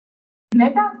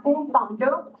Meta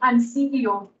co-founder and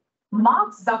CEO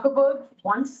Mark Zuckerberg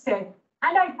once said,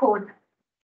 and I quote,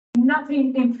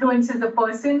 "Nothing influences a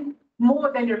person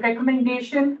more than a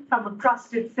recommendation from a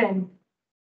trusted friend."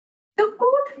 The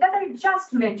quote that I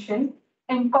just mentioned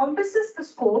encompasses the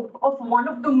scope of one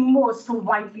of the most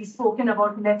widely spoken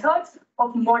about methods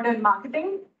of modern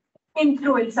marketing,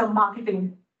 influencer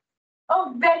marketing. A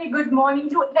very good morning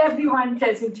to everyone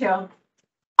present here.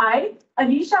 I,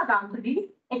 Anisha Ganguly,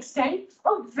 extend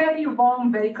a very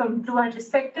warm welcome to our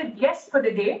respected guest for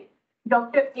the day,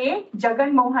 Dr. A.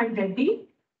 Jagan Mohan Reddy,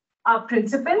 our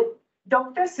principal,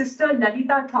 Dr. Sister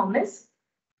Lalita Thomas,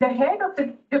 the head of the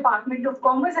Department of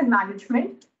Commerce and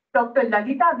Management, Dr.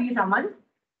 Lalita V. Raman,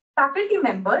 faculty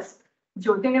members,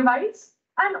 Jyoti Nevites,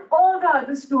 and all the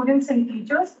other students and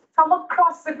teachers from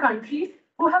across the country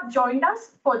who have joined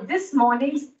us for this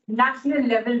morning's national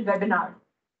level webinar.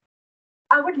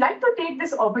 I would like to take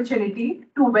this opportunity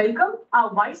to welcome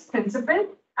our Vice Principal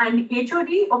and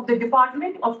HOD of the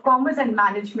Department of Commerce and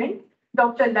Management,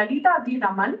 Dr. Lalita V.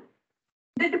 Raman.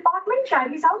 The department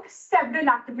carries out several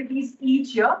activities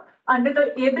each year under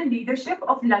the able leadership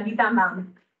of Lalita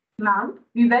ma'am. Ma'am,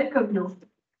 we welcome you.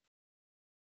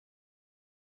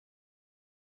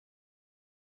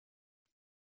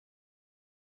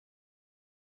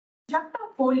 Jakta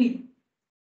Foley,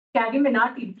 Carrie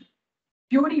Minati,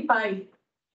 PewDiePie,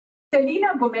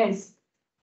 Selena Gomez.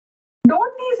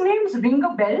 Don't these names ring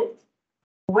a bell?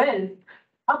 Well,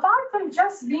 apart from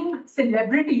just being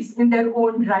celebrities in their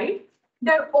own right,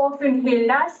 they're often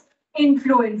hailed as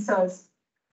influencers.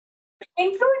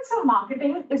 Influencer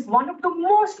marketing is one of the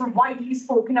most widely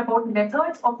spoken about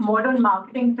methods of modern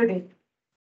marketing today.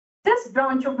 This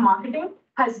branch of marketing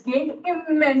has gained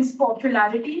immense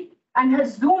popularity and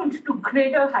has zoomed to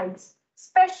greater heights,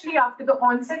 especially after the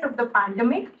onset of the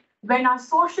pandemic, when our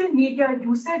social media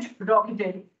usage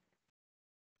rocketed.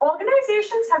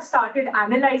 Organizations have started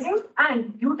analyzing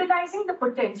and utilizing the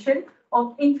potential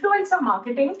of influencer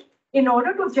marketing in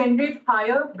order to generate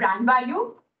higher brand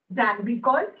value, brand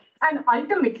recall, and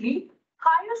ultimately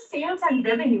higher sales and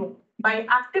revenue by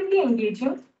actively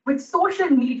engaging with social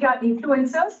media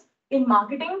influencers in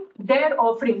marketing their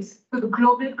offerings to the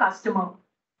global customer.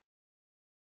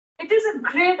 It is a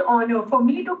great honor for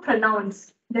me to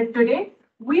pronounce that today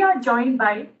we are joined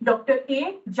by Dr.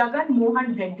 A. Jagan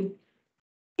Mohan Reddy.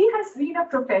 He has been a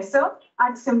professor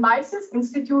at Symbiosis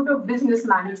Institute of Business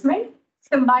Management,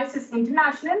 Symbiosis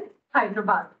International,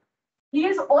 Hyderabad. He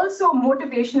is also a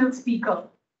motivational speaker.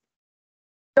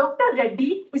 Dr.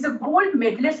 Reddy is a gold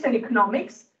medalist in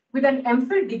economics with an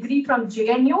MPhil degree from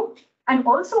JNU and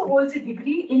also holds a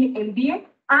degree in MBA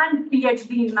and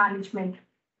PhD in management.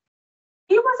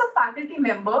 He was a faculty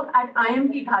member at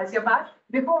IMT Ghaziabad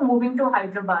before moving to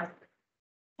Hyderabad.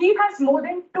 He has more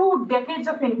than 2 decades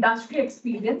of industry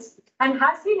experience and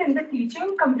has been in the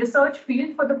teaching cum research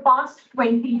field for the past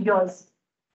 20 years.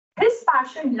 His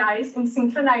passion lies in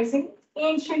synchronizing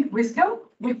ancient wisdom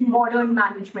with modern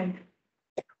management.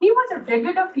 He was a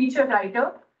regular feature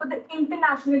writer for the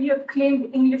internationally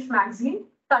acclaimed English magazine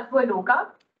Tatva Loka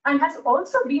and has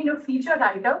also been a feature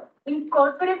writer in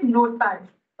Corporate Notepad,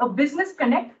 a business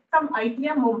connect from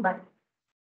ITM Mumbai.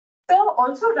 Sir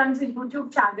also runs a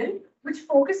YouTube channel which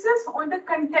focuses on the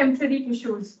contemporary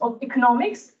issues of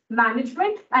economics,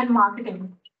 management, and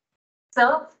marketing.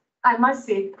 Sir, I must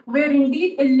say, we're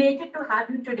indeed elated to have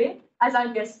you today as our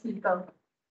guest speaker.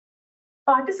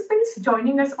 Participants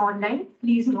joining us online,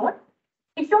 please note,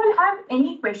 if you all have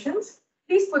any questions,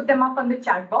 please put them up on the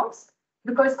chat box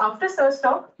because after Sir's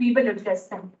talk, we will address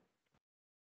them.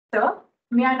 Sir,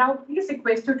 may I now please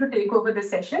request you to take over the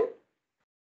session?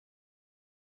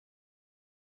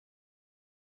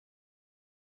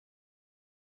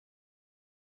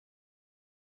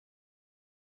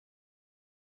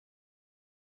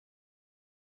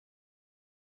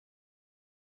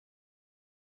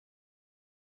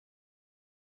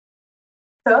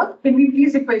 Sir, can we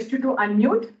please request you to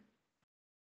unmute?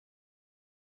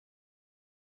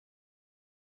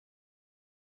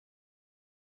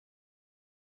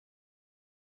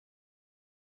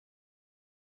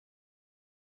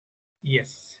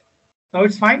 Yes. Now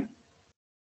it's fine?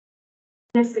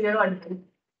 Yes, sir, you're audible.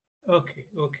 Okay,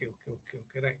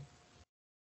 right.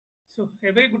 So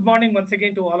a very good morning once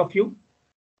again to all of you.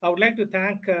 I would like to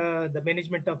thank the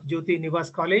management of Jyoti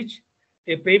Nivas College,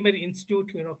 a primary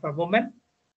institute for women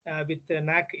with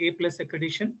NAC A+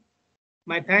 accreditation.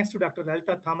 My thanks to Dr.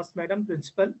 Lalita Thomas Madam,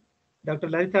 Principal, Dr.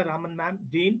 Lalita Raman Ma'am,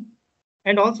 Dean,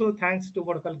 and also thanks to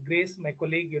what I call Grace, my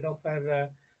colleague,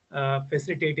 for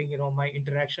facilitating, my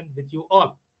interaction with you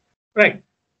all. Right.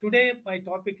 Today, my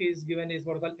topic is given is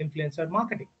what I call influencer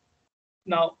marketing.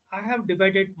 Now, I have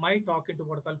divided my talk into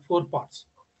what I call four parts.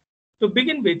 To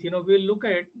begin with, we'll look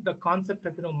at the concept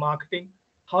of, marketing,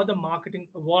 how the marketing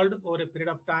evolved over a period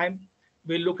of time.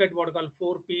 We'll look at what I call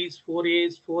four P's, four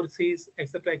A's, four C's,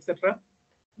 etc., etc.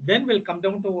 Then we'll come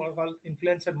down to what I call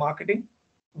influencer marketing.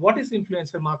 What is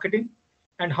influencer marketing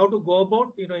and how to go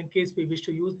about, in case we wish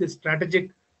to use this strategic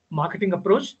marketing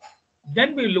approach.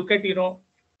 Then we'll look at,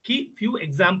 key few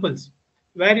examples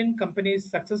wherein companies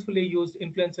successfully used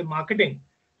influencer marketing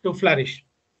to flourish.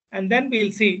 And then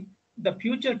we'll see the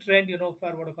future trend,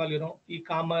 for what I call,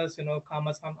 e-commerce,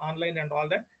 commerce on online and all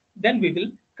that. Then we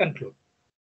will conclude.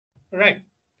 Right.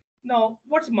 Now,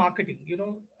 what's marketing?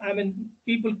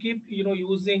 People keep,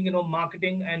 using,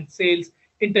 marketing and sales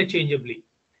interchangeably.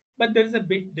 But there is a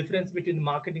big difference between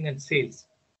marketing and sales.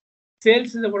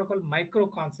 Sales is what I call micro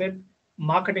concept.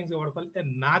 Marketing is what I call a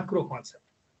macro concept.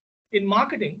 In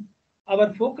marketing,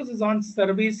 our focus is on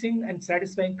servicing and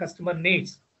satisfying customer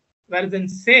needs. Whereas in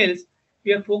sales,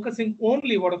 we are focusing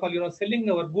only what I call, selling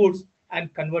our goods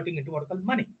and converting into what I call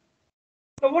money.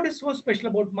 So what is so special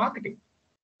about marketing?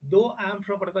 Though I am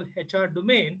from what I call HR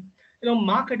domain,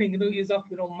 marketing, is of,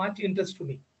 much interest to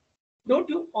me. Don't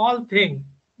you all think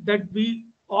that we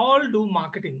all do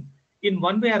marketing in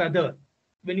one way or other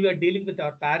when we are dealing with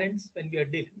our parents, when we are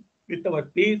dealing with our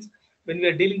peers, when we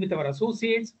are dealing with our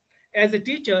associates, as a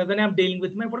teacher, when I'm dealing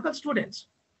with my what I call students.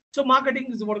 So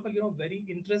marketing is what I call, very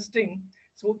interesting.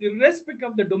 So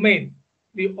irrespective of the domain,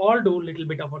 we all do a little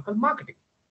bit of what I call marketing.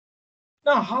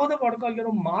 Now, how the what I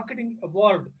call, marketing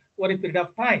evolved over a period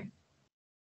of time?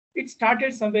 It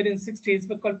started somewhere in 60s,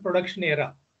 we called production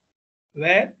era,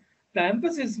 where the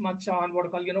emphasis much on what I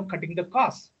call, cutting the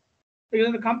costs.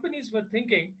 Because the companies were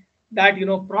thinking that,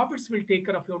 profits will take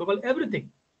care of what I call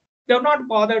everything. They're not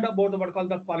bothered about what I call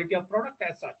the quality of product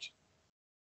as such.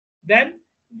 Then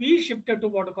we shifted to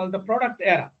what I call the product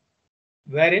era,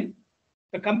 wherein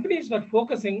the companies were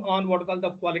focusing on what I call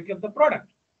the quality of the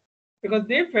product, because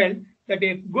they felt that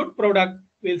a good product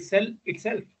will sell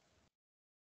itself.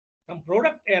 From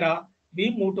product era, we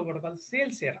moved to what I call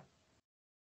sales era.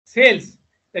 Sales,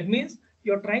 that means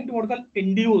you're trying to what I call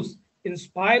induce,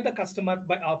 inspire the customer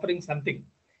by offering something,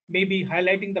 maybe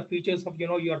highlighting the features of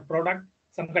your product,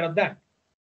 some kind of that.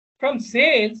 From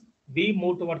sales, we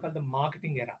moved to what I call the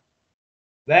marketing era,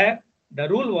 where the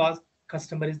rule was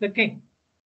customer is the king.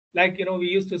 Like we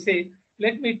used to say,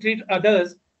 let me treat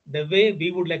others the way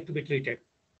we would like to be treated.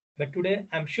 But today,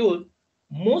 I'm sure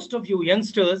most of you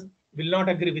youngsters will not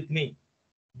agree with me.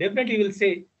 Definitely will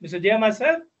say, Mr. Jayama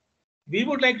sir, we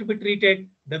would like to be treated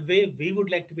the way we would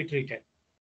like to be treated.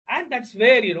 And that's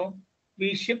where,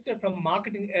 we shifted from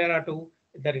marketing era to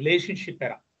the relationship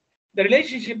era. The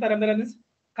relationship era means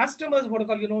customers, what I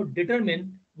call,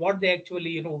 determine what they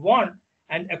actually, want.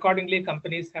 And accordingly,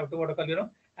 companies have to, what I call,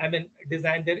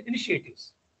 design their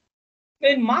initiatives.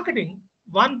 In marketing,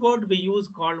 one word we use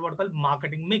called what I call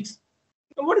marketing mix.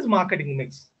 Now, what is marketing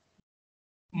mix?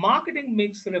 Marketing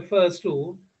mix refers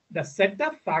to the set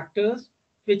of factors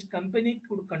which company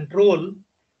could control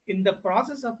in the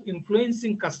process of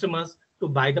influencing customers to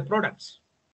buy the products.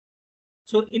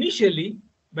 So initially,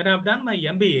 when I've done my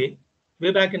MBA,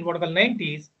 way back in what I call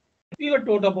 90s, we were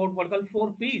taught about what I call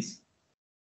 4 P's: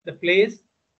 the place,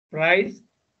 price,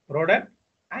 product,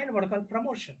 and what I call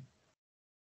promotion.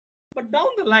 But down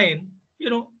the line,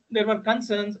 there were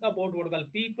concerns about what I call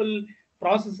people,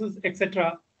 processes,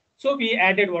 etc. So we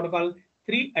added what I call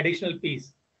 3 additional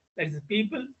P's. That is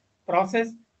people, process,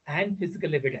 and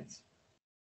physical evidence.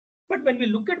 But when we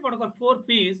look at what I call 4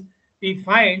 P's, we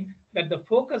find that the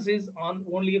focus is on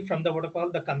only from the what I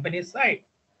call the company side.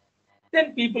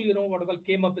 Then people, what I call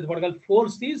came up with what I call 4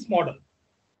 C's model.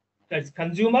 That's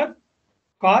consumer,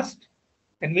 cost,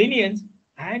 convenience,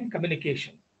 and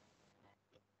communication.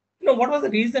 What was the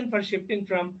reason for shifting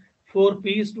from 4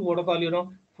 P's to what I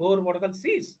call, 4 what I call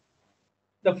C's?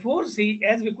 The 4 C,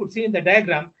 as we could see in the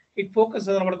diagram, it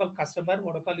focuses on what I call customer,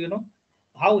 what I call,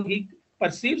 how he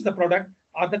perceives the product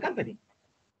or the company.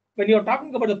 When you're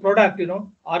talking about the product,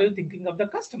 are you thinking of the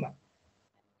customer?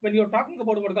 When you're talking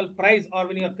about what I call price, or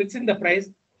when you're fixing the price,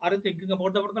 are you thinking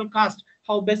about the what I call cost?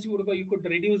 How best you could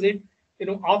reduce it,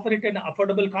 offer it at an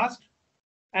affordable cost?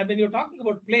 And when you're talking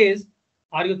about place,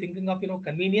 are you thinking of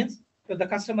convenience to the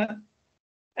customer?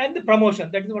 And the promotion,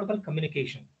 that is what I call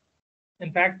communication.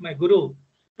 In fact, my guru,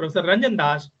 Professor Ranjan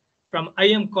Das from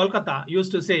IIM Kolkata,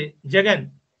 used to say, Jagan,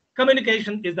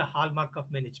 communication is the hallmark of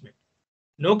management.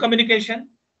 No communication,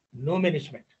 no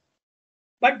management.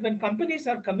 But when companies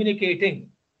are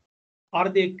communicating, are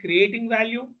they creating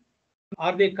value?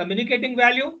 Are they communicating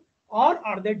value? Or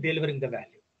are they delivering the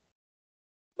value?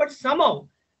 But somehow,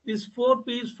 this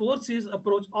 4Ps, 4Cs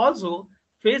approach also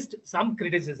faced some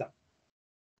criticism.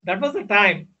 That was the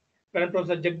time when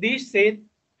Professor Jagdish Seth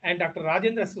and Dr.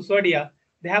 Rajendra Sisodia,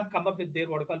 they have come up with their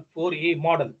what called 4A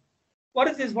model. What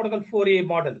is this what called 4A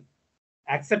model?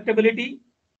 Acceptability,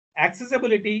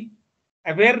 accessibility,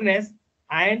 awareness,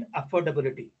 and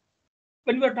affordability.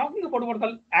 When we are talking about what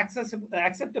called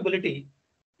acceptability,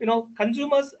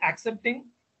 consumers accepting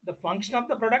the function of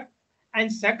the product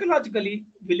and psychologically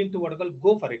willing to what call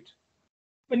go for it.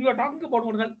 When we are talking about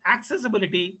what called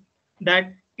accessibility,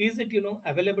 that is it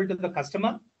available to the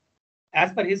customer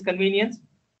as per his convenience.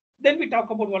 Then we talk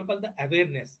about what called the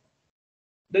awareness.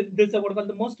 This is what called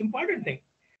the most important thing.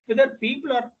 Whether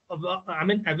people are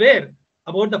aware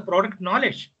about the product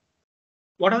knowledge,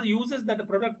 what are the uses that the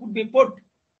product could be put.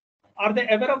 Are they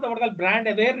aware of the what called brand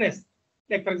awareness?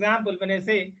 Like for example, when I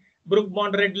say Brooke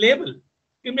Bond Red Label,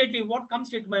 immediately what comes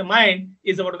to my mind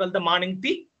is what called the morning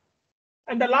tea.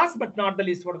 And the last but not the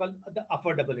least, what called the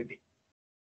affordability.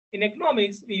 In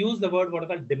economics, we use the word what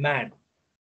called demand.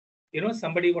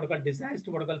 Somebody what called decides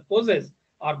to what called possess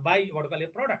or buy what called a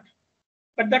product,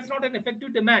 but that's not an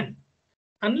effective demand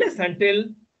unless until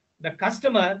the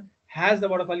customer has the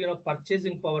what called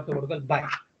purchasing power to what called buy.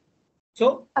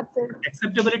 So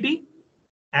acceptability,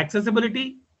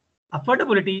 accessibility,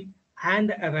 affordability,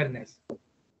 and awareness.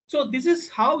 So this is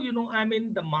how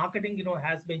the marketing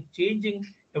has been changing,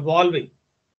 evolving.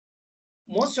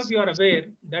 Most of you are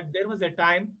aware that there was a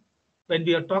time when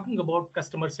we are talking about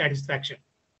customer satisfaction.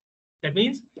 That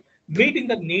means meeting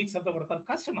the needs of the what called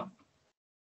customer.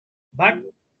 But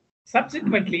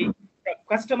subsequently, from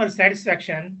customer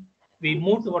satisfaction, we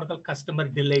moved to what called customer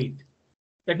delight.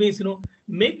 That means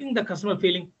making the customer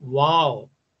feeling wow.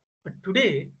 But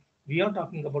today we are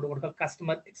talking about what called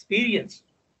customer experience.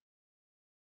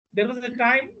 There was a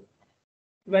time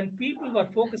when people were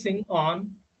focusing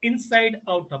on inside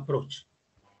out approach.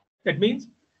 That means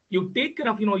you take care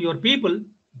of your people,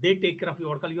 they take care of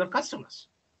your customers.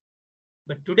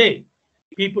 But today,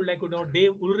 people like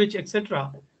Dave Ulrich,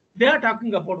 etc., they are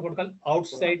talking about what called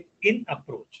outside in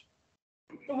approach.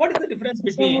 So what is the difference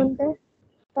between?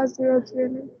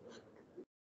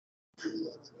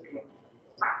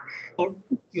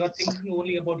 You are thinking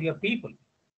only about your people.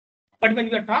 But when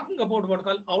you are talking about what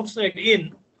called outside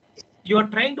in, you are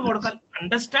trying to what called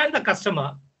understand the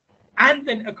customer and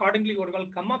then accordingly what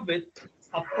called come up with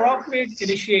appropriate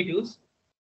initiatives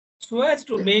so as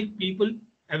to make people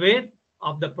aware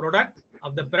of the product,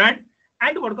 of the brand,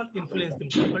 and what called influence them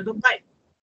people to buy.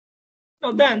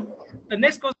 Now then the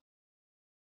next question.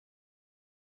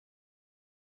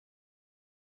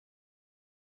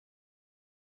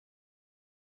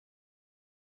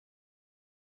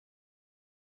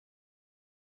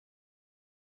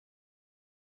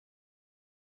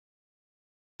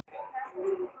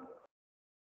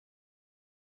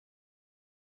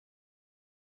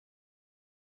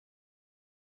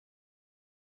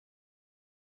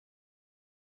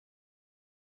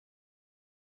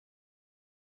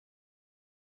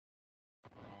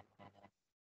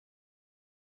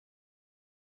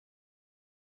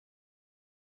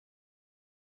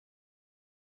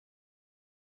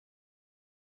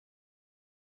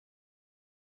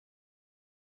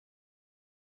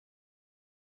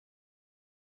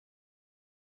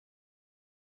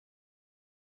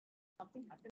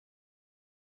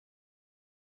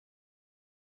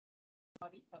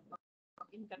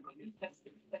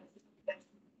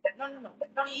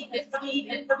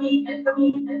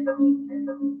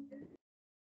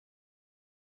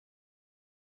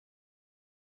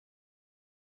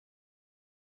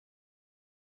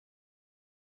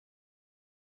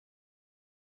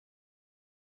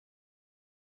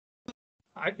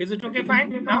 Is it okay?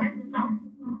 Fine now,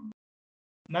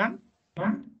 ma'am.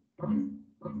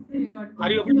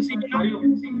 Are you able to see me now?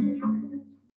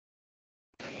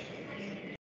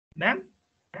 Ma'am,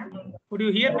 could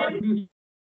you hear me?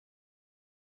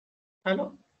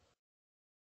 Hello?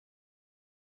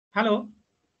 Hello?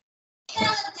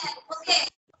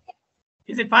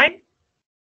 Is it fine?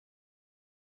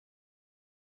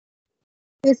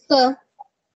 Yes, sir.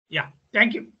 Yeah,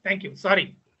 thank you. Thank you.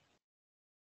 Sorry.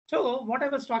 So what I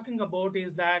was talking about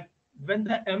is that when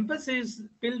the emphasis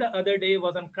till the other day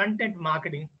was on content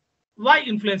marketing, why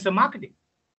influencer marketing?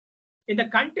 In the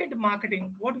content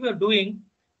marketing, what we were doing,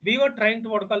 we were trying to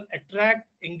what we call attract,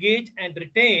 engage, and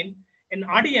retain an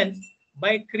audience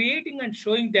by creating and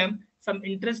showing them some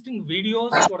interesting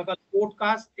videos, what we call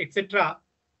podcasts, etc.,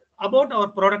 about our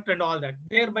product and all that,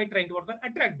 thereby trying to what we call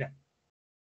attract them.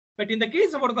 But in the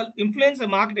case of what we call influencer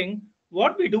marketing,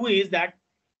 what we do is that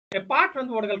apart from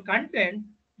what we call content,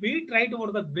 we try to what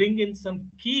we call bring in some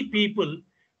key people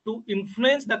to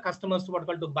influence the customers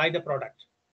to buy the product.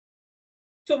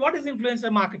 So what is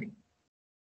influencer marketing?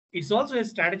 It's also a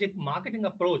strategic marketing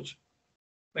approach,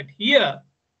 but here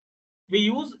we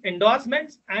use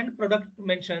endorsements and product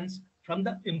mentions from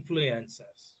the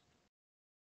influencers.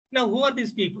 Now, who are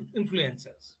these people?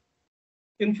 Influencers.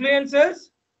 Influencers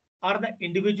are the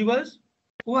individuals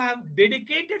who have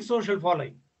dedicated social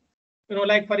following.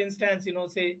 Like for instance,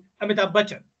 say Amitabh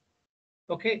Bachchan.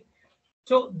 Okay.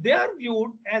 So they are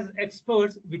viewed as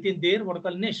experts within their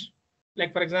vertical niche.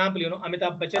 Like for example,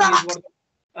 Amitabh Bachchan is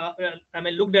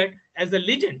what looked at as a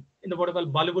legend in the vertical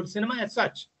Bollywood cinema as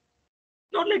such.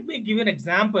 Now let me give you an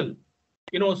example,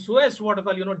 so as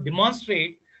to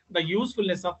demonstrate the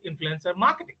usefulness of influencer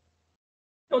marketing.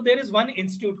 Now there is one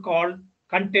institute called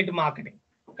Content Marketing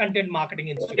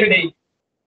Institute.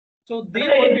 So they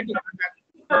wanted to conduct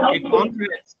a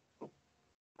conference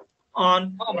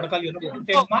on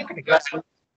content marketing.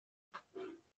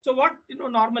 So what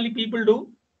normally people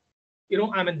do,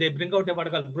 they bring out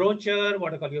a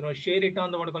brochure, share it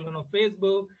on the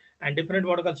Facebook and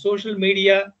different social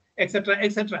media, etc.,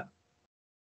 etc.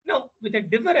 Now, with a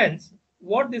difference,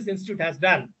 what this institute has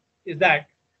done is that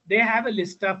they have a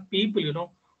list of people,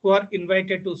 who are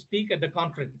invited to speak at the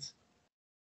conference.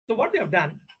 So what they have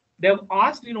done, they have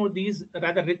asked, these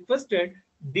rather requested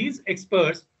these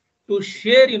experts to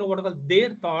share,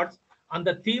 their thoughts on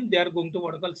the theme they are going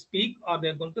to speak or they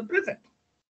are going to present.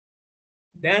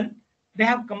 Then they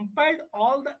have compiled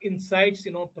all the insights,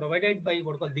 provided by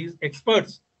these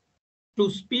experts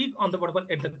to speak on the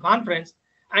at the conference,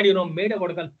 and made a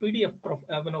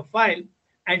PDF file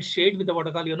and shared with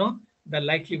the the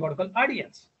likely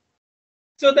audience.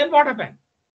 So then what happened?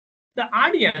 The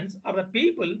audience or the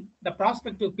people, the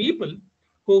prospective people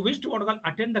who wish to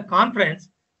attend the conference,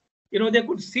 they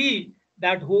could see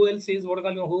that who else is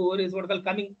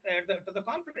coming to the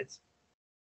conference.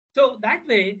 So that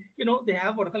way, they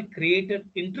have created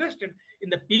interested in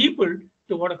the people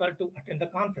to attend the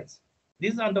conference.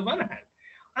 This is on the one hand.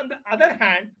 On the other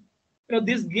hand,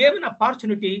 this gave an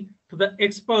opportunity to the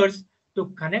experts to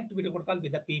connect with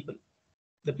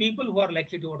the people who are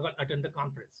likely to attend the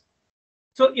conference.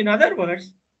 So in other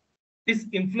words, this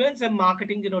influencer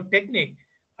marketing technique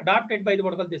adopted by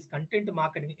this Content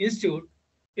Marketing Institute,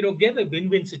 gave a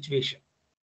win-win situation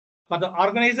for the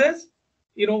organizers,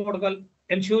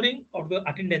 ensuring of the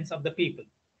attendance of the people,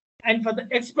 and for the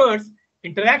experts,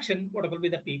 interaction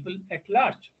with the people at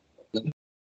large.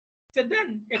 So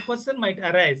then a question might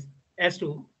arise as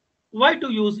to why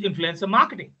to use influencer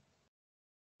marketing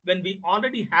when we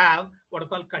already have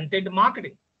content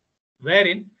marketing,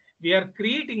 wherein we are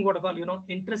creating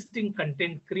interesting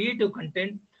content, creative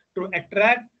content to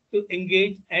attract, to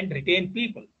engage and retain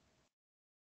people.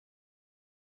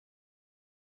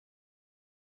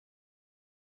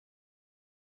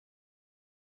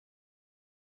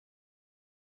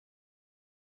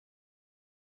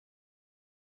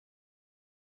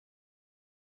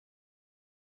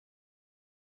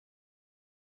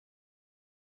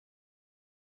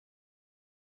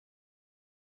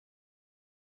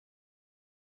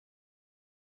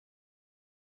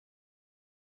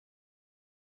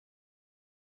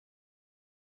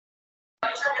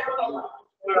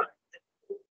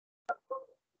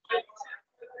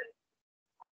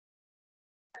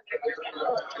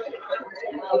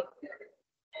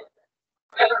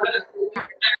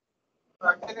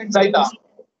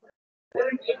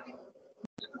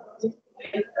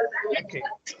 Okay.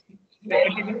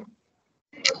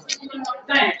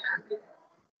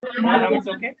 Now it's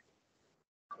okay.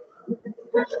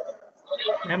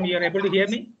 Ma'am, you are able to hear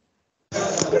me?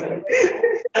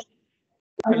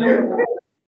 Hello?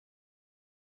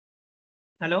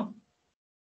 Hello?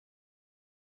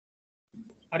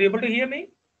 Are you able to hear me?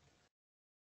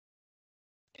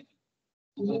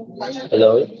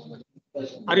 Hello?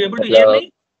 Are you able to hear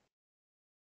me?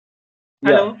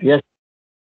 Hello? Yeah, yes.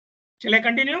 Shall I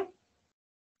continue?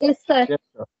 Yes, sir. Yes,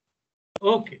 sir.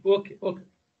 Okay.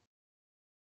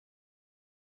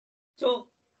 So,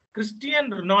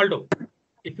 Cristiano Ronaldo,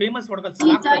 a famous soccer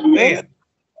player,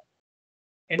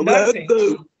 endorsing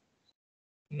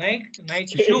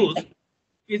Nike shoes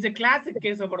is a classic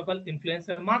case of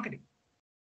influencer marketing.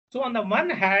 So, on the one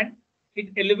hand,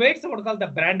 it elevates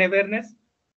the brand awareness,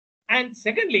 and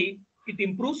secondly, it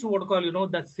improves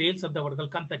the sales of the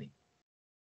company.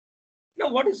 Now,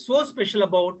 what is so special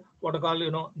about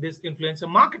this influencer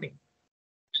marketing?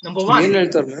 Number one,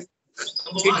 it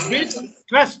builds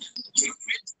trust.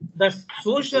 The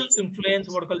social influence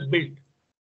built.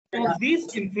 So these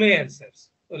influencers,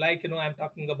 so like I'm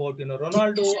talking about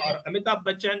Ronaldo or Amitabh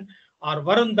Bachchan or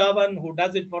Varun Dhawan, who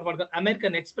does it for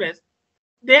American Express.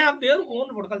 they have their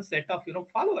own what we call set of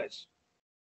followers.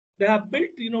 They have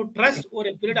built trust over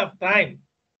a period of time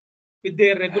with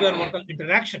their regular what we call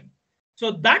interaction.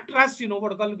 So that trust,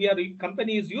 what we call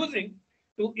company is using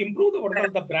to improve the what we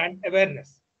call the brand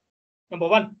awareness. Number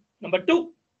one. Number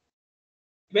two,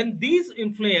 when these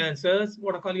influencers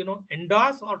what I call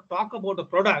endorse or talk about the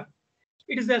product,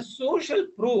 it is a social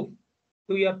proof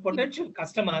to your potential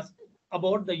customers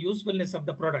about the usefulness of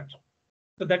the product.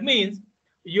 So that means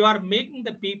you are making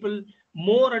the people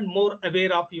more and more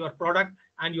aware of your product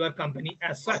and your company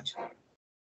as such.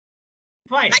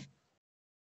 Fine.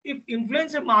 If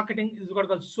influencer marketing is what I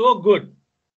call so good,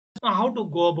 now how to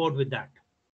go about with that?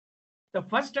 The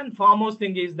first and foremost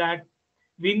thing is that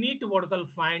we need to what I call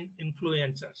find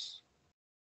influencers.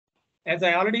 As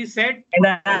I already said,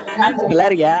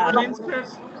 influencers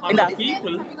are the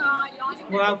people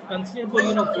who have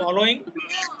considerable following,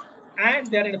 and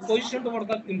they are in a position to what I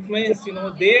call influence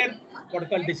their what I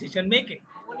call decision making.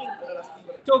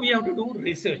 So we have to do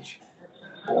research.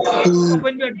 So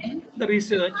when we are doing the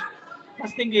research,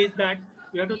 first thing is that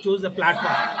we have to choose a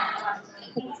platform.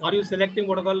 Are you selecting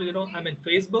what I call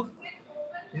Facebook,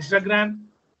 Instagram,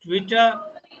 Twitter,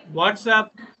 WhatsApp?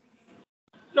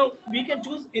 No, we can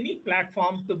choose any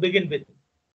platform to begin with,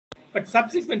 but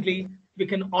subsequently we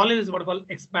can always what I call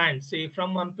expand, say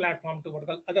from one platform to what I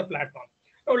call other platform.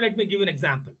 Now let me give you an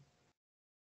example.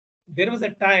 There was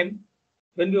a time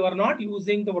when we were not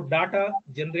using the data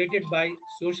generated by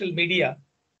social media,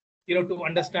 to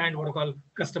understand what I call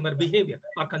customer behavior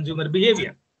or consumer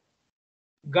behavior.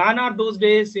 Gone are those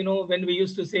days, when we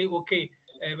used to say, okay,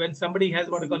 when somebody has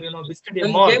what I call visited a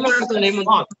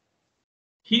mall,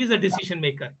 he is a decision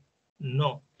maker.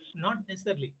 No, not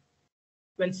necessarily.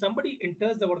 When somebody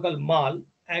enters the what I call mall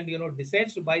and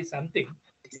decides to buy something,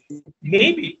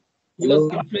 maybe he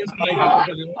was influenced by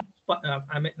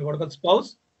what I call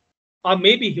spouse, or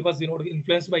maybe he was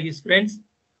influenced by his friends,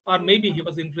 or maybe he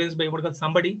was influenced by what I call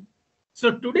somebody. So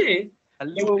today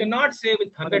you cannot say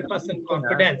with 100%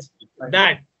 confidence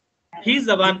that he's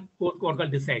the one who what I call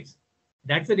decides.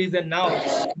 That's the reason now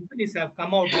companies have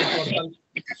come out with what I call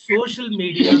social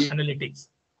media analytics.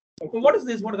 So what is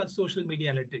this? What I call social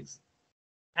media analytics?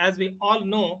 As we all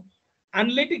know,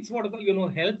 analytics what I call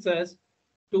helps us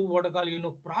to what I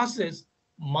call process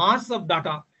mass of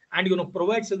data and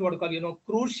provides us what I call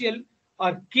crucial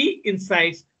or key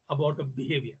insights about the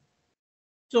behavior.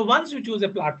 So once you choose a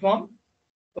platform,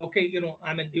 okay,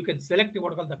 you can select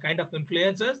what I call the kind of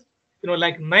influencers,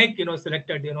 like Nike,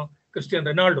 selected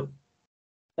Cristiano Ronaldo.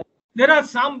 There are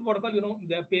some what I call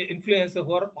the influencers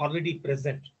who are already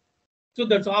present. So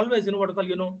that's always what I call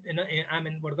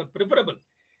what I call preferable.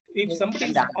 If somebody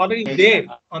is already there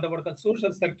on the what I call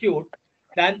social circuit,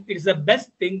 then it's the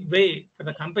best way for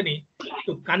the company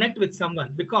to connect with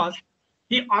someone, because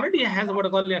he already has what I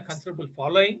call a considerable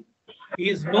following. He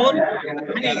is known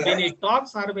when he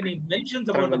talks or when he mentions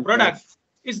about the product,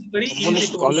 it's very easy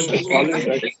to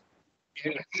understand.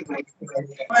 The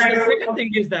second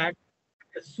thing is that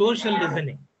social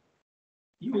listening.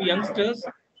 You youngsters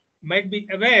might be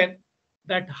aware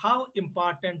that how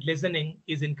important listening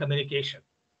is in communication.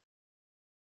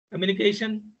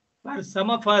 Communication, for some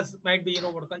of us, might be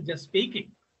what I call just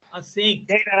speaking or saying.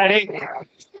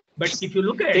 But if you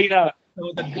look at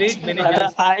the great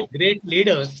managers, great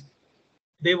leaders,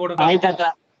 they would have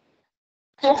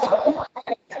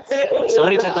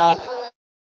sorry,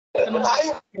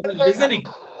 listening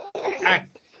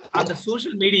act on the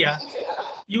social media,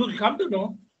 you will come to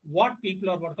know what people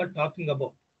are what called talking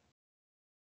about.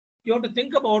 You have to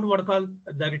think about what called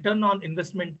the return on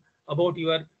investment about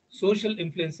your social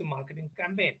influence marketing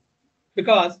campaign,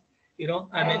 because no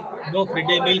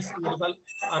Friday meals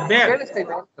are there.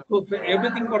 So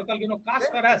everything what called cost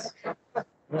for us.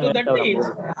 So that means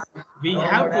we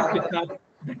have to pick up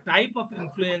the type of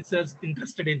influencers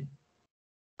interested in.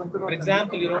 For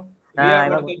example, we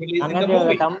are releasing the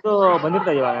movie.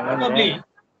 Probably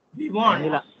we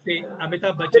want, say,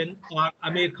 Amitabh Bachchan or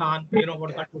Amir Khan, what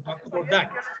to talk about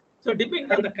that. So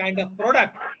depending on the kind of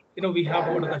product, we have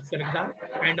to select the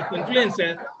kind of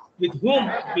influencer with whom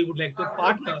we would like to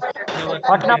partner in our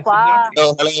influencer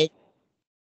marketing.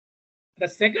 The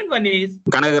second one is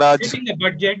setting a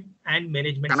budget and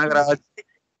management.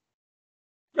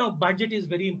 Now, budget is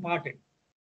very important.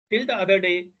 Till the other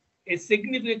day, a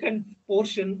significant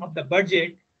portion of the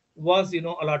budget was,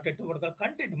 allotted to the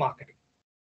content marketing.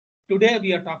 Today,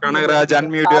 we are talking about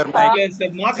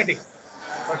influencer marketing.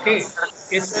 Okay,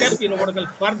 a step,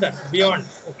 further beyond.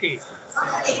 Okay,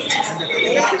 and the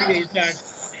second thing is that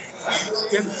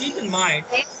we have to keep in mind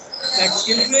that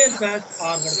influencers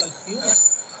are what called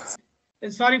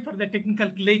human. Sorry for the technical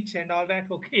glitch and all that.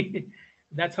 Okay,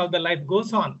 That's how the life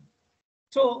goes on.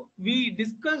 So we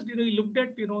discussed, we looked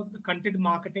at, the content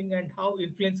marketing and how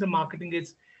influencer marketing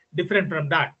is different from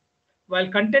that. While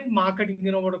content marketing,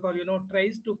 what I call,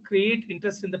 tries to create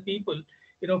interest in the people,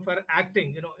 for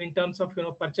acting, in terms of,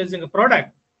 purchasing a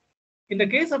product. In the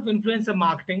case of influencer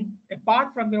marketing,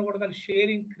 apart from, what I call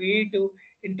sharing creative,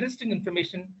 interesting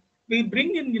information, we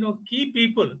bring in, key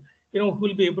people, who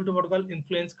will be able to, what I call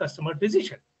influence customer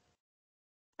decision.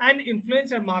 And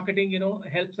influencer marketing,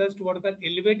 helps us to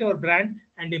elevate our brand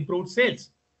and improve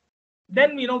sales.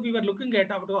 Then, we were looking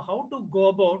at how to go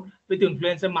about with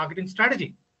influencer marketing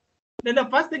strategy. Then the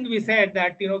first thing we said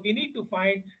that, we need to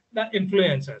find the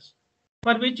influencers,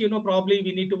 for which, probably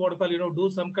we need to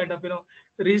do some kind of,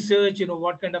 research,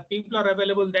 what kind of people are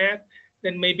available there.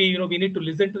 Then maybe, we need to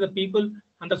listen to the people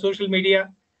on the social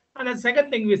media. And the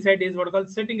second thing we said is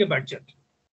setting a budget.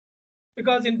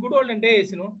 Because in good olden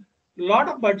days, a lot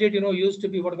of budget, used to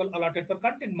be allotted for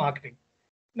content marketing.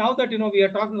 Now that, we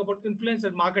are talking about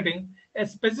influencer marketing, a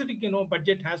specific,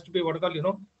 budget has to be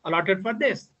allotted for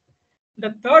this.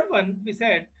 The third one, we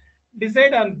said,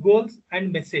 decide on goals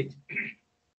and message.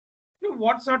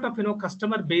 What sort of,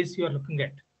 customer base you are looking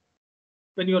at?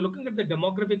 When you are looking at the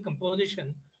demographic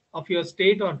composition of your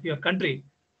state or your country,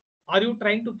 are you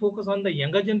trying to focus on the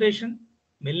younger generation,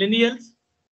 millennials?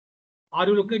 Are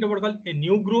you looking at a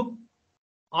new group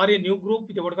or a new group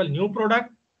with a new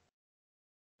product?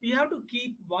 We have to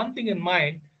keep one thing in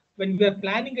mind when we are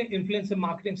planning an influencer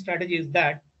marketing strategy is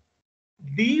that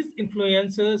these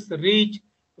influencers reach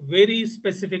very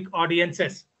specific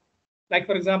audiences. Like,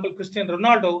 for example, Cristiano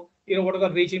Ronaldo,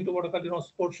 reaching to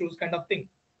sports shoes kind of thing.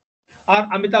 Or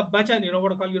Amitabh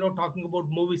Bachchan, talking about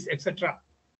movies, etc.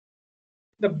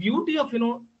 The beauty of,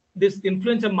 this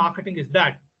influencer marketing is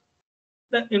that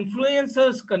the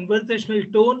influencer's conversational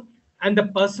tone and the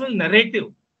personal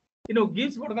narrative,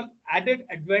 gives added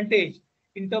advantage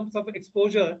in terms of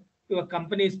exposure to a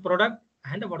company's product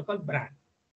and a brand.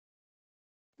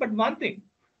 But one thing,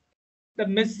 the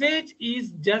message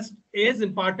is just as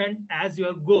important as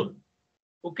your goal.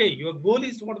 Okay, your goal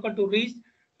is to reach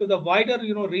to the wider,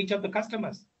 reach of the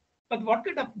customers. But what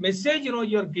kind of message,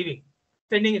 you're giving,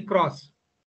 sending across?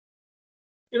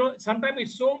 Sometimes it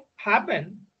so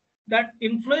happen that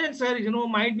influencer,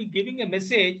 might be giving a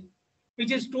message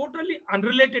which is totally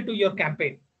unrelated to your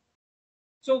campaign.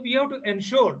 So we have to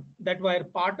ensure that while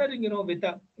partnering, with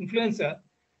the influencer,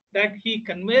 that he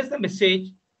conveys the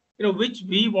message, which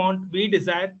we want, we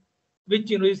desire,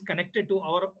 which, is connected to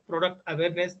our product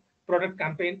awareness, product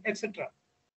campaign, etc.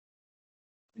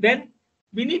 Then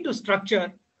we need to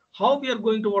structure how we are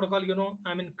going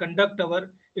to conduct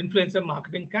our influencer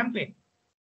marketing campaign.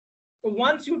 So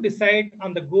once you decide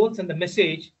on the goals and the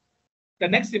message, the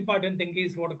next important thing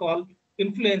is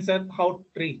influencer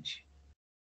outreach.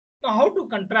 Now, how to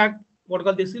contract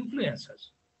these influencers?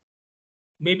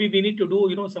 Maybe we need to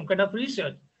do some kind of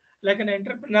research. Like an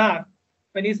entrepreneur,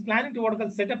 when he's planning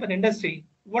to set up an industry,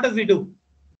 what does he do?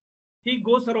 He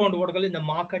goes around in the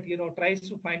market, tries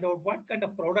to find out what kind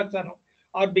of products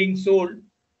are being sold.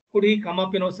 Could he come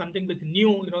up, something with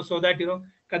new, so that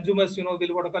consumers,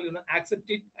 will accept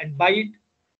it and buy it.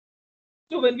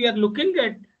 So when we are looking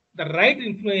at the right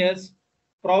influencers,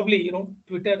 probably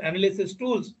Twitter analysis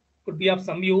tools could be of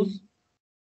some use.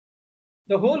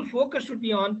 The whole focus should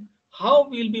be on how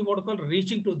we'll be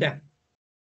reaching to them.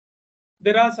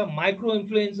 There are some micro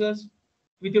influencers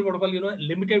with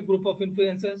limited group of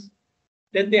influencers.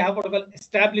 Then they have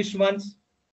established ones.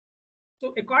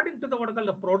 So according to the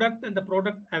the product and the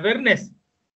product awareness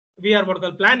we are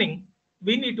planning,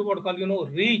 we need to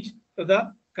reach to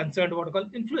the concerned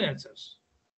influencers.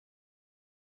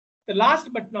 The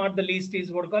last but not the least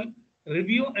is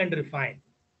review and refine.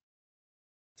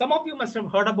 Some of you must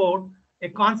have heard about a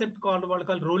concept called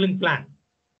rolling plan.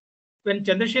 When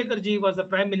Chandrasekhar ji was the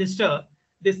Prime Minister,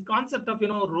 this concept of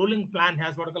rolling plan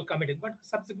has come in, but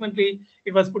subsequently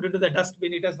it was put into the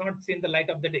dustbin. It has not seen the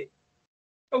light of the day.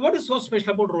 So what is so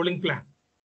special about rolling plan?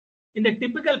 In the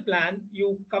typical plan,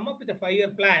 you come up with a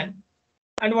 5-year plan,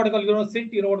 and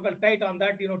sit tight on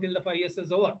that till the 5 years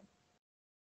is over.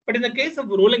 But in the case of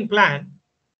rolling plan,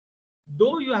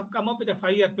 though you have come up with a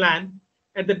 5-year plan,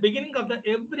 at the beginning of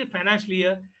every financial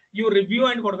year, you review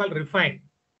and refine.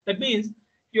 That means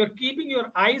you are keeping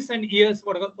your eyes and ears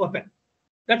open.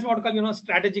 That's what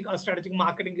strategic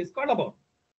marketing is called about.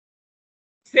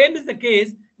 Same is the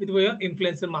case with your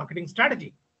influencer marketing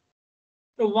strategy.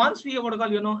 So once we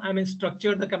have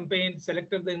structured the campaign,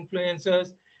 selected the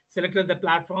influencers, selected the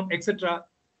platform, etc.,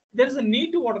 there is a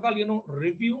need to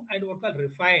review and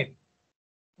refine.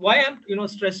 Why I'm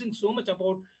stressing so much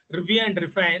about review and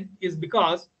refine is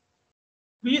because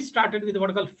we started with what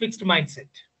I call fixed mindset.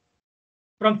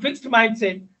 From fixed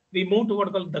mindset, we moved to what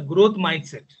I call the growth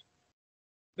mindset.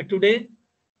 But today,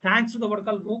 thanks to the what I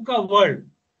call VUCA world,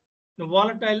 the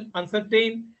volatile,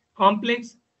 uncertain,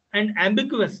 complex, and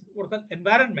ambiguous what I call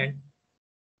environment,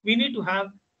 we need to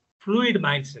have fluid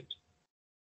mindset.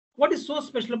 What is so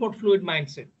special about fluid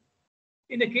mindset?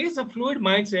 In the case of fluid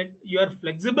mindset, you are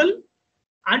flexible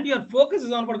and your focus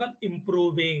is on what I call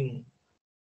improving.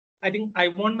 I think I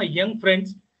want my young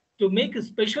friends to make a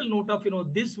special note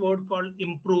of this word called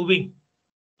improving.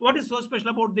 What is so special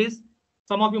about this?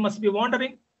 Some of you must be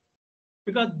wondering,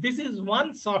 because this is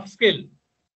one soft skill.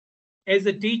 As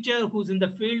a teacher who's in the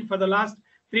field for the last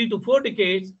 3 to 4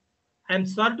 decades, I'm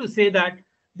sorry to say that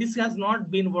this has not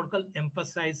been what I call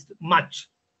emphasized much.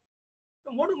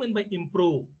 Now, what do you mean by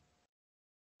improve?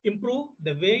 Improve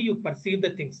the way you perceive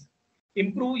the things.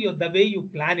 Improve the way you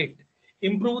plan it.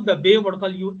 Improve the way what I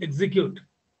call you execute.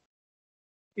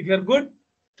 If you're good,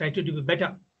 try to be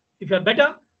better. If you're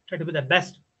better, try to be the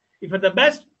best. If you're the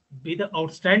best, be the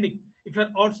outstanding. If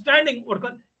you're outstanding, what I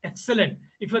call excellent.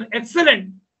 If you're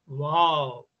excellent,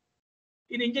 wow.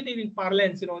 In engineering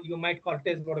parlance, you might call it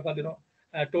as what I call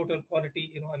total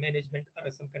quality management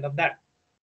or some kind of that.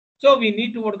 So we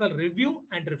need to what I call review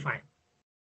and refine.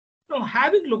 Now,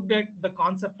 having looked at the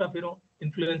concept of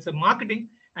influencer marketing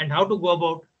and how to go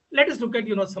about, let us look at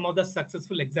some of the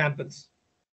successful examples.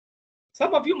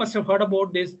 Some of you must have heard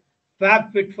about this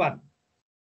FabFitFun.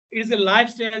 It is a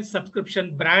lifestyle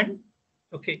subscription brand.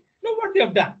 Okay, now what they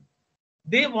have done?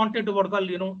 They wanted to what I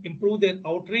call improve their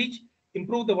outreach,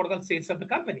 improve the what I call sales of the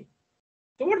company.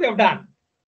 So what they have done?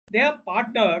 They have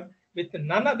partnered with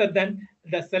none other than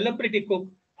the celebrity cook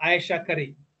Ayesha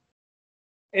Curry,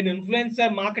 an influencer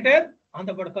marketer on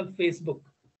the what I call Facebook.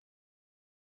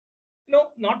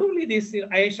 Not only this,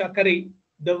 Ayesha Curry,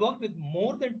 they worked with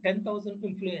more than 10,000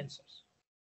 influencers.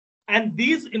 And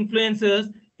these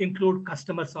influencers include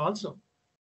customers also.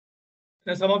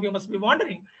 Now, some of you must be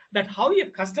wondering that how a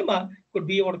customer could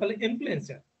be what I call an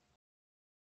influencer.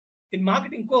 In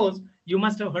marketing course, you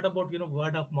must have heard about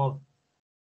word of mouth.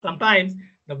 Sometimes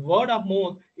the word of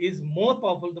mouth is more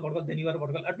powerful than your what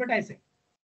I call advertising.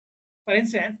 For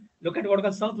instance, look at what I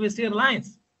call Southwest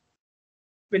Airlines.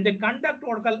 When they conduct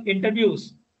what I call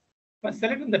interviews for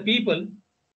selecting the people,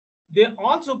 they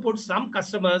also put some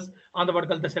customers on the what I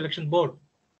call the selection board.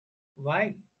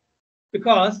 Why?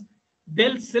 Because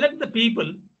they'll select the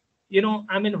people,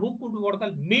 who could what I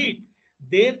call meet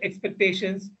their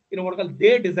expectations, what I call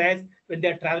their desires when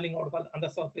they're traveling what I call on the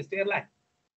Southwest Airline.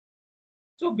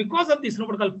 So because of this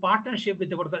what I call partnership with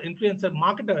the what I call influencer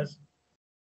marketers,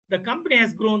 the company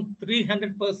has grown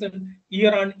 300%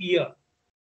 year on year.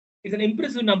 It's an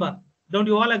impressive number. Don't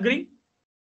you all agree?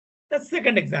 The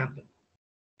second example,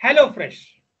 HelloFresh.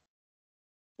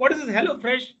 What is this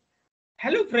HelloFresh?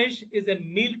 HelloFresh is a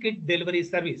meal kit delivery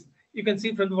service. You can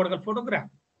see from the what I call photograph.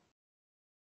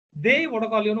 They what I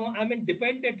call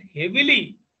depended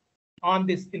heavily on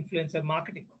this influencer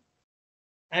marketing.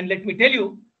 And let me tell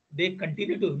you, they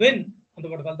continue to win on the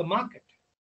what I call the market.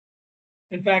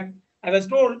 In fact, I was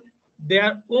told they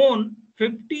own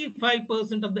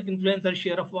 55% of the influencer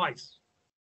share of voice.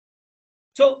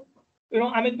 So,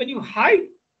 when you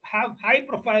have high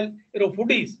profile,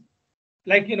 foodies,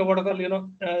 like, what I call,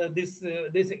 this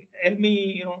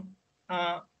Elmi,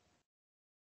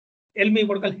 Elmi,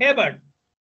 what I call Hayward,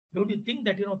 don't you think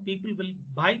that, people will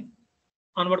buy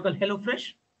on what I call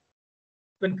HelloFresh?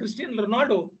 When Cristiano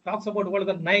Ronaldo talks about what I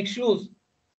call Nike shoes,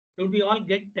 don't we all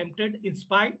get tempted,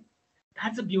 inspired?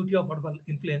 That's the beauty of what I call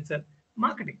influencer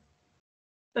marketing.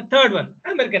 The third one,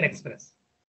 American Express.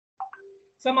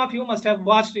 Some of you must have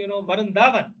watched, Varun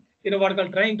Dhawan, what I call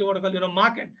trying to what I call,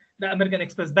 market the American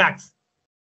Express bags.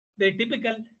 The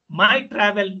typical My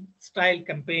Travel style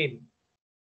campaign.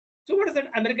 So what is that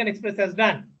American Express has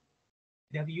done?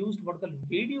 They have used what I call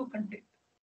video content,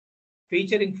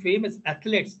 featuring famous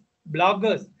athletes,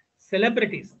 bloggers,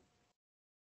 celebrities.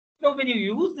 Now, when you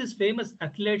use these famous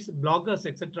athletes, bloggers,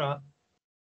 etc.,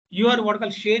 you are what I call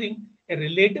sharing a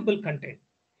relatable content,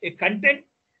 a content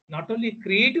not only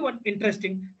creative and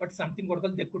interesting, but something what I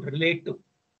call they could relate to.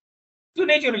 So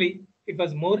naturally, it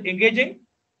was more engaging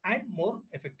and more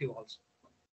effective also.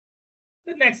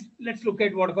 The next, let's look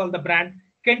at what I call the brand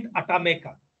Kent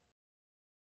Atameka.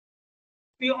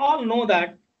 We all know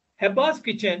that Heba's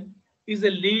Kitchen is a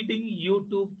leading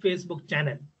YouTube Facebook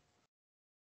channel.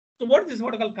 So what this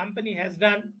what I call company has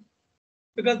done,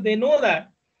 because they know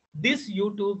that this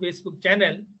YouTube Facebook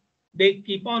channel, they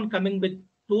keep on coming with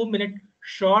 2-minute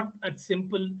short and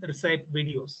simple recipe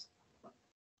videos,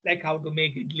 like how to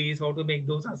make idlis, how to make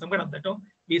dosa, some kind of that.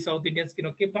 We South Indians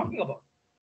keep talking about.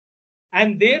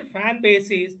 and their fan base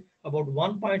is about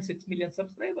 1.6 million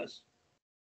subscribers.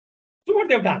 So what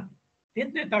they've done,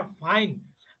 then they thought, fine,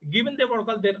 given their what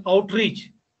called their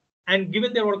outreach and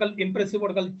given their what called impressive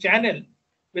what called channel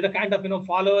with the kind of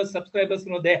followers, subscribers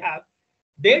they have,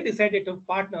 they decided to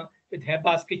partner with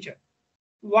Heba's Kitchen.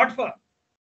 What for?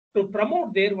 To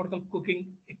promote their what called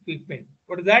cooking equipment.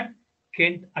 What is that?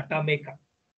 Kent Atta Maker.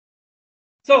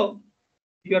 So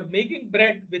you are making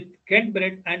bread with Kent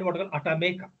bread and what called Atta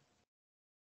Maker.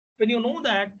 When you know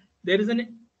that there is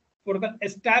an what called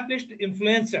established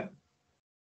influencer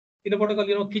in a what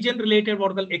called kitchen related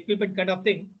what called equipment kind of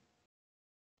thing,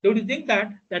 don't you think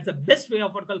that that's the best way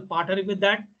of what called partnering with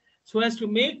that, so as to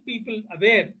make people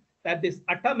aware that this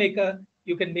Atta Maker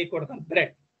you can make what called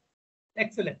bread?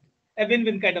 Excellent, a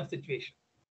win-win kind of situation.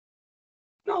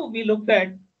 Now we looked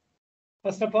at,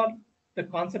 first of all, the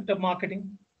concept of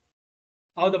marketing,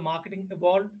 how the marketing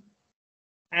evolved,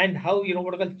 and how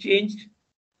what called changed.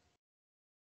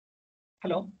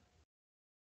 Hello.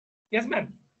 Yes,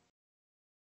 ma'am.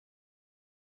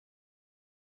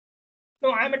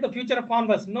 No, I'm at the future of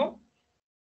Converse. No.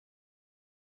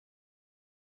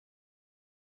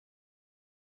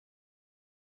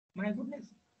 My goodness.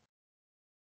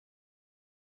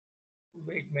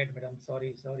 Wait, madam.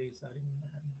 Sorry.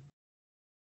 Ma'am.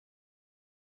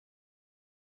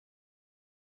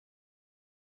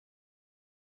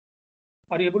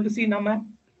 Are you able to see now,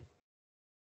 ma'am?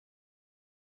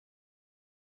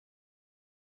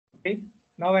 Okay.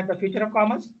 Now at the future of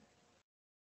commerce.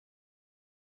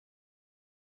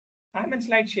 I'm in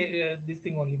slide share, this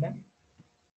thing only, ma'am.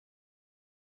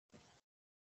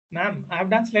 Ma'am, I have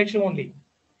done slideshow only.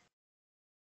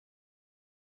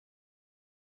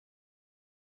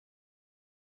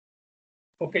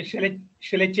 Okay, shall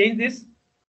I change this?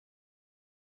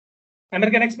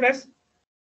 American Express.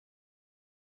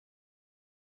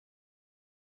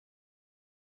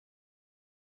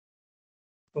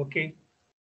 Okay.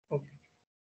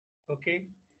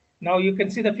 Now you can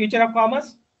see the future of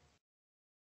commerce.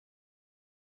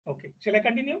 Okay, shall I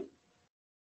continue?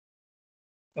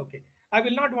 Okay, I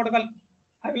will not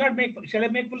make. Shall I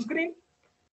make full screen?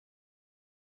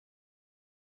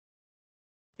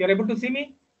 You are able to see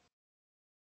me?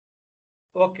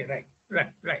 Okay,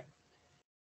 right.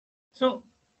 So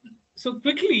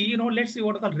quickly, let's see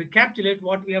what recapitulate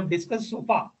what we have discussed so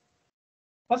far.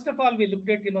 First of all, we looked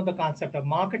at the concept of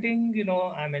marketing.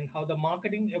 How the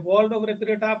marketing evolved over a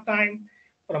period of time,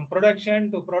 from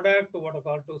production to product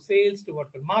to to sales to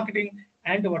marketing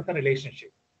and to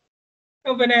relationship.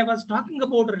 Now, when I was talking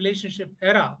about relationship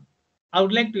era, I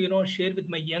would like to share with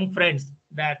my young friends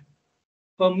that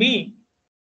for me,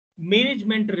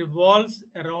 management revolves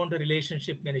around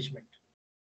relationship management.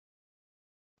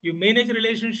 You manage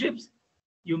relationships,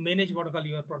 you manage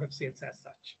your product sales as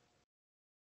such.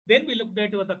 Then we looked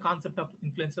at the concept of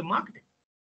influencer marketing.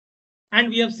 And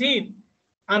we have seen,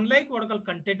 unlike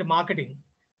content marketing,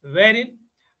 wherein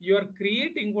you are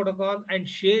creating and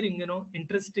sharing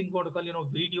interesting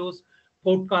videos,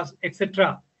 podcasts,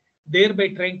 etc., thereby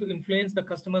trying to influence the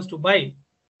customers to buy.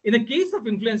 In the case of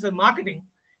influencer marketing,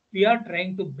 we are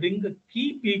trying to bring the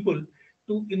key people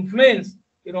to influence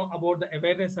about the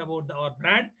awareness about our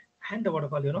brand and our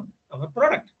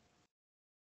product.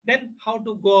 Then how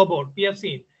to go about? We have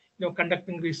seen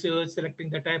conducting research,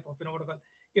 selecting the type of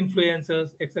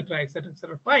influencers,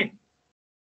 etc. Fine.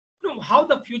 How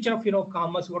the future of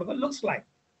commerce looks like.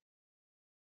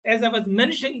 As I was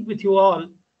mentioning with you all,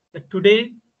 that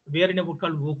today we are in a what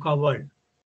called VUCA world,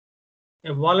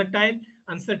 a volatile,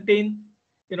 uncertain,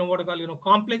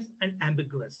 complex and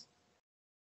ambiguous.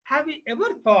 Have we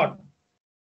ever thought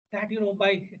that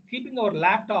by keeping our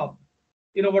laptop,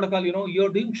 you're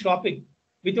doing shopping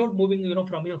without moving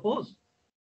from your house?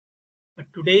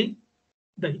 But today,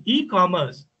 the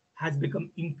e-commerce has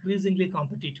become increasingly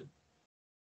competitive.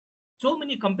 So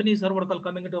many companies are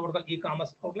coming into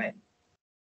e-commerce outline.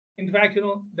 In fact,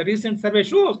 the recent survey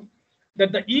shows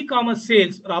that the e-commerce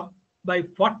sales are up by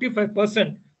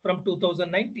 45% from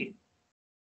 2019.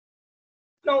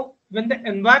 Now, when the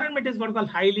environment is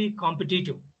highly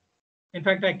competitive, in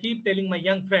fact, I keep telling my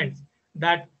young friends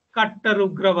that Kattar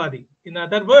Ugravadi. In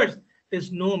other words,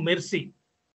 there's no mercy.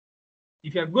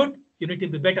 If you are good, you need to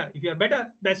be better. If you are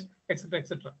better, best,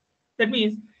 etc. That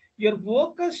means your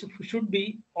focus should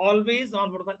be always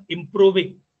on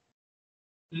improving.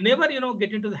 Never,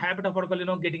 get into the habit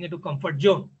of getting into comfort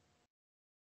zone.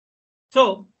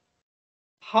 So,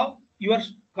 how your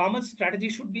commerce strategy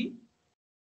should be?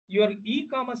 Your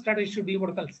e-commerce strategy should be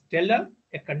stellar,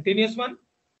 a continuous one,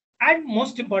 and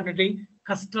most importantly,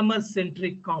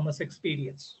 customer-centric commerce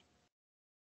experience.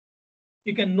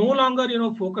 You can no longer,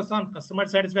 focus on customer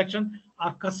satisfaction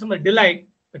or customer delight.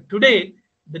 But today,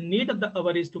 the need of the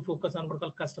hour is to focus on what we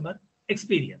call customer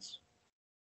experience.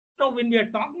 Now, when we are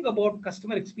talking about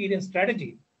customer experience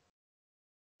strategy,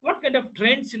 what kind of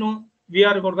trends, we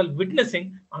are what we call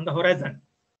witnessing on the horizon?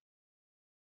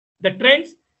 The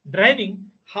trends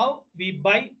driving how we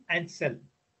buy and sell.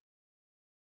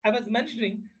 I was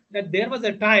mentioning that there was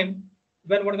a time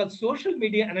when what we call social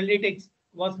media analytics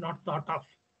was not thought of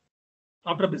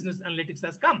after business analytics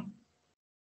has come.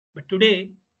 But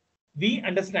today, we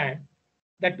understand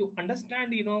that to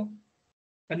understand,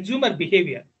 consumer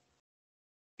behavior,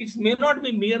 it may not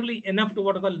be merely enough to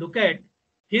what I call look at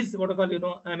his what I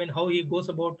call, how he goes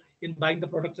about in buying the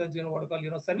products and what I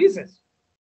call, services.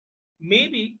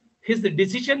 Maybe his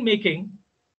decision making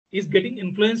is getting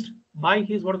influenced by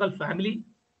his what I call family,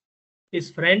 his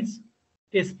friends,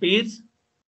 his peers,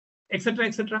 etc.,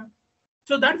 etc.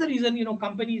 So that's the reason,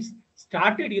 companies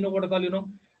started, what I call,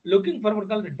 looking for what I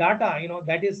call the data,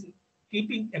 that is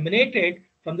keeping emanated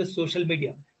from the social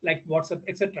media like WhatsApp,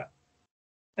 etc.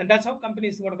 And that's how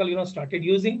companies, what I call, started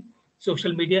using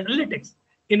social media analytics.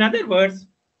 In other words,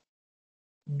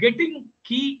 getting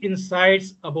key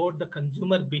insights about the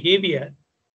consumer behavior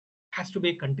has to be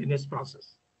a continuous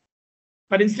process.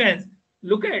 For instance,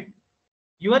 look at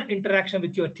your interaction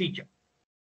with your teacher,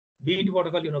 be it what I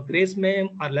call, Grace ma'am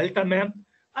or Lalita ma'am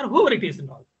or whoever it is and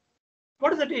all.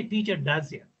 What is that a teacher does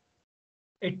here?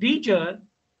 A teacher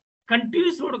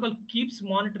continuously what I call, keeps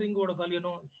monitoring what I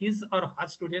call, his or her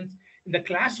students in the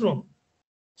classroom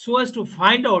so as to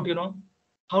find out,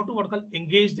 how to what I call,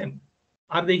 engage them.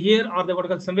 Are they here? Are they what I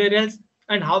call, somewhere else?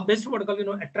 And how best what I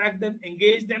call, attract them,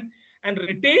 engage them, and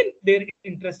retain their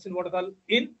interest in what I call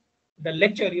in the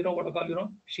lecture, what I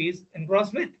call, she is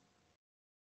engrossed with.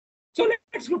 So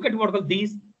let's look at what I call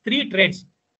these three trends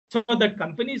so that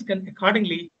companies can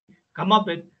accordingly come up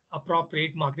with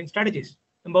appropriate marketing strategies.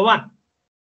 Number one,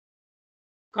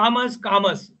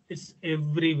 commerce is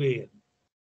everywhere.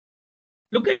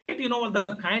 Look at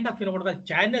the kind of what the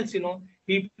channels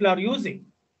people are using.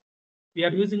 We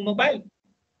are using mobile,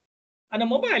 and a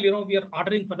mobile we are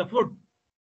ordering for the food,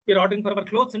 we are ordering for our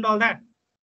clothes and all that.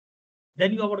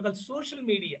 Then you have what called social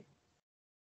media.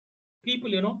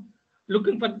 People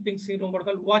looking for things what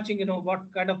called watching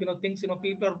what kind of things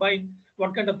people are buying,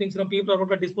 what kind of things people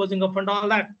are disposing of and all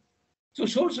that. So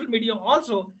social media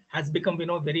also has become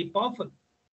very powerful.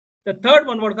 The third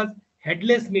one what called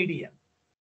headless media.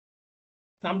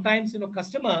 Sometimes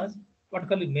customers what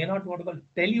call may not what call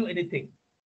tell you anything,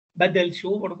 but they'll show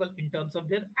what call in terms of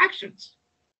their actions.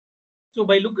 So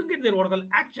by looking at their what call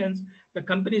actions, the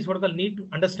companies what call need to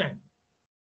understand.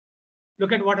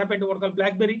 Look at what happened to what call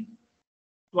BlackBerry,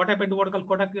 what happened to what call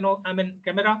Kodak,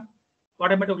 camera,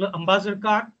 what happened to Ambassador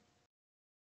car.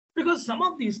 Because some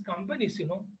of these companies,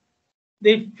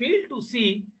 they fail to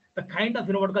see the kind of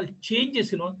what call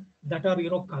changes that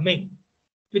are coming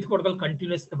with what call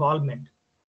continuous evolvement.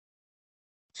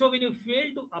 So when you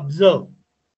fail to observe,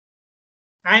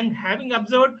 and having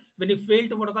observed, when you fail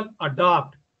to what call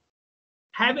adopt,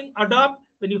 having adopt,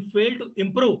 when you fail to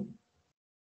improve,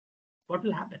 what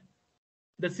will happen?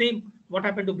 The same what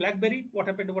happened to BlackBerry, what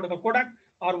happened to what call Kodak,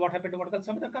 or what happened to what call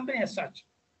some other company as such.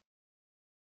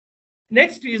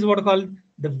 Next is what called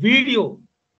the video,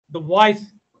 the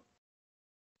voice.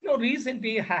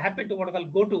 Recently I happened to what call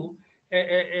go to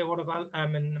a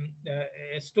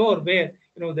store where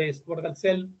they what call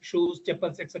sell shoes,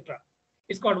 chappals, etc.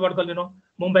 It's called what called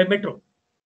Mumbai Metro.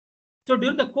 So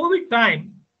during the COVID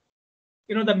time,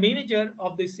 the manager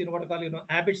of this what call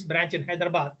Abbott's branch in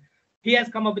Hyderabad, he has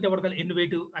come up with a what called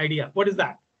innovative idea. What is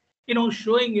that?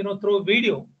 Showing through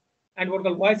video and what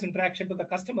called voice interaction to the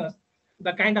customers,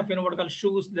 the kind of what called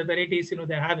shoes, the varieties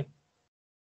they're having.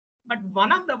 But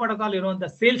one of the what I call the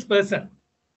salesperson,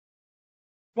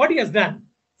 what he has done,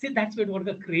 see that's what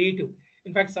the creative.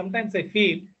 In fact, sometimes I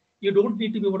feel you don't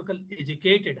need to be what I call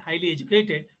educated, highly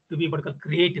educated to be what I call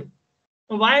creative.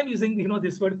 Now, why I'm using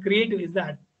this word creative is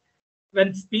that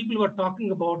when people were talking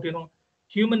about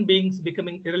human beings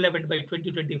becoming irrelevant by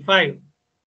 2025,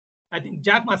 I think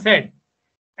Jack Ma said,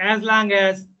 as long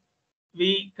as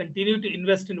we continue to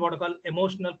invest in what I call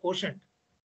emotional quotient,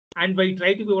 and we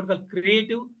try to be what I call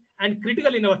creative and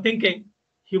critical in our thinking,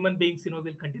 human beings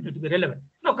will continue to be relevant.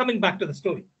 Now coming back to the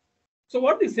story. So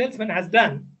what the salesman has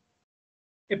done,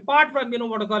 apart from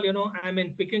what I call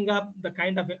picking up the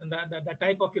kind of the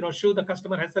type of shoe the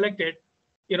customer has selected,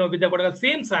 with the what I call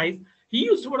same size, he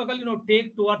used to what I call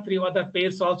take 2 or 3 other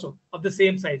pairs also of the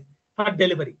same size for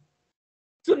delivery.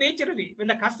 So naturally, when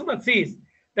the customer sees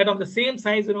that of the same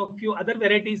size, few other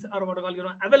varieties are what I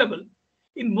call available,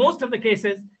 In most of the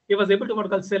cases, he was able to what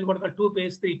call sell what call 2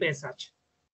 pays, 3 pays such.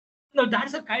 Now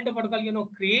that's a kind of what call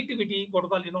creativity what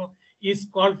call is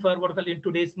called for what call in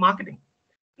today's marketing.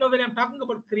 Now when I'm talking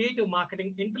about creative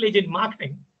marketing, intelligent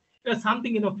marketing, there's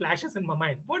something flashes in my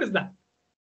mind. What is that?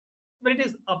 When it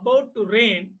is about to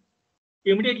rain,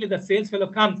 immediately the sales fellow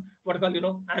comes, what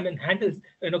call handles,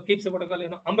 keeps what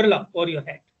call umbrella over your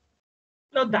head.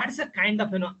 Now that's a kind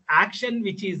of action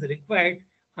which is required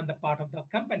on the part of the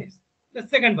companies. The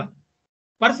second one,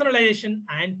 personalization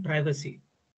and privacy.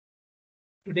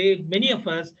 Today, many of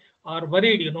us are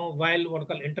worried, while what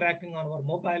call interacting on our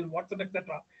mobile, WhatsApp,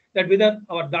 etc., that whether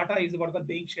our data is what call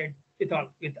being shared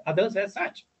with others as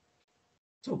such.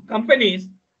 So companies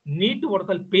need to what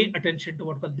call pay attention to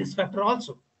what call this factor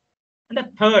also. And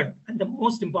the third and the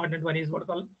most important one is what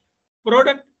call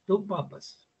product to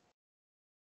purpose.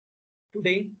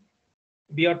 Today,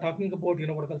 we are talking about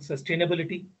what call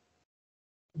sustainability.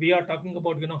 We are talking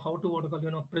about how to what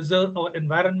call preserve our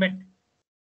environment.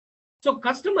 So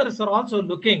customers are also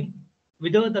looking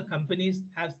whether the companies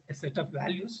have a set of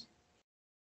values.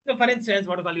 So for instance,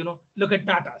 what call look at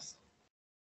Tata's.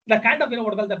 The kind of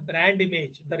what call the brand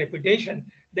image, the reputation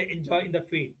they enjoy in the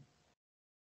field.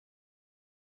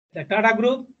 The Tata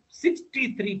Group,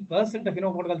 63%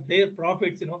 of what call their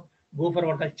profits go for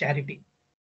what call charity.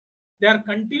 They are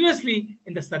continuously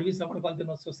in the service of what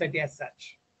call society as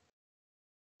such.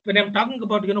 When I'm talking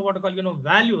about what call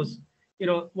values,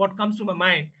 what comes to my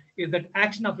mind is that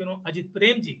action of Ajit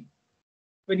Premji.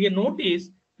 When he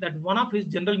noticed that one of his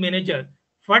general manager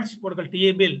fudged what call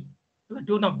TA bill to the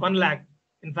tune of 1 lakh.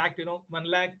 In fact, 1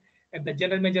 lakh at the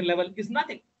general manager level is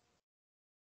nothing.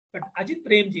 But Ajit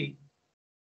Premji,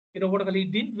 what call he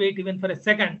didn't wait even for a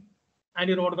second,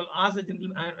 and what call asked the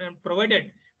general and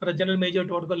provided for the general manager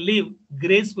to what call leave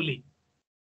gracefully,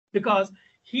 because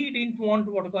he didn't want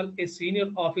what call a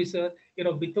senior officer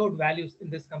without values in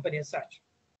this company as such.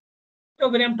 So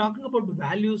when I'm talking about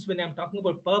values, when I'm talking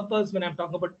about purpose, when I'm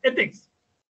talking about ethics,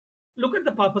 look at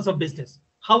the purpose of business,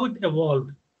 how it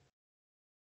evolved.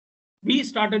 We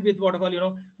started with what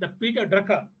call the Peter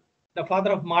Drucker, the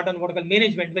father of modern what call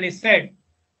management, when he said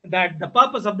that the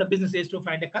purpose of the business is to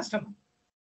find a customer.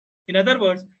 In other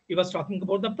words, he was talking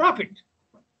about the profit.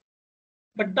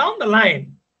 But down the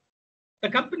line, the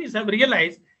companies have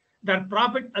realized that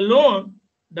profit alone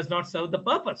does not serve the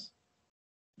purpose.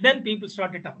 Then people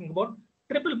started talking about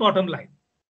triple bottom line: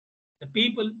 the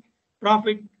people,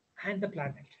 profit, and the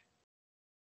planet.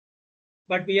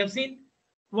 But we have seen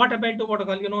what happened to what I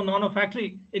call Nano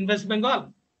factory in West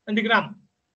Bengal and the gram.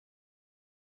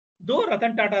 Though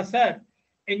Ratan Tata sir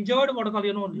enjoyed what I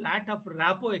call lot of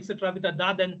rapport etc. with the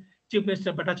Dad and Chief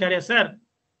Minister Bhattacharya sir,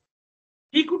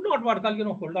 he could not what I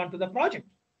call hold on to the project,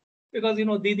 because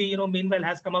Didi meanwhile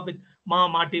has come up with Ma,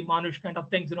 Mati, Manush kind of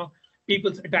things,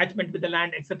 people's attachment with the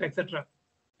land, etc., etc.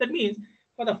 That means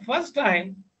for the first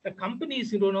time, the companies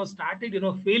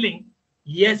started feeling,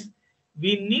 yes,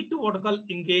 we need to what I call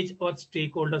engage our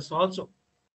stakeholders also.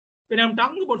 When I'm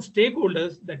talking about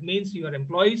stakeholders, that means your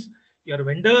employees, your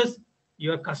vendors,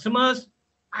 your customers,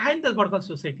 and the what I call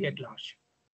society at large.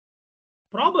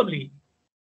 Probably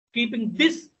keeping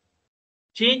this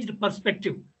changed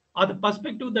perspective, or the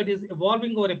perspective that is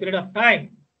evolving over a period of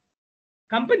time,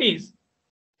 companies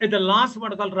at the last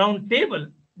what I call round table,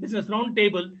 business round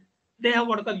table, they have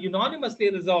what I call unanimously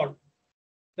resolved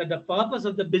that the purpose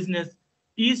of the business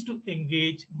is to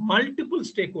engage multiple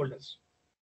stakeholders: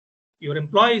 your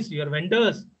employees, your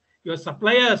vendors, your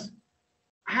suppliers,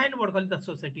 and what I call the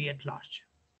society at large.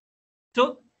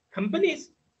 So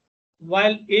companies,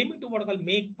 while aiming to what I call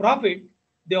make profit,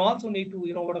 they also need to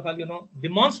what I call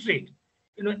demonstrate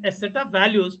a set of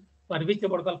values for which the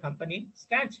what I call company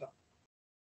stands for.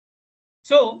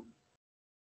 So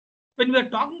when we are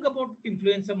talking about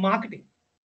influencer marketing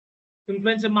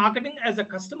as a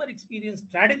customer experience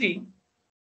strategy,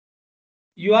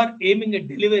 you are aiming at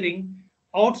delivering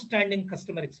outstanding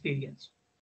customer experience.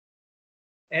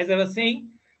 As I was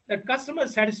saying, that customer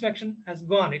satisfaction has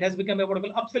gone. It has become a what I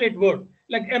call obsolete word,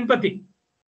 like empathy.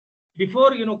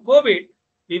 Before COVID,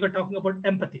 we were talking about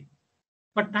empathy.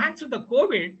 But thanks to the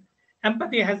COVID,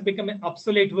 empathy has become an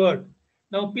obsolete word.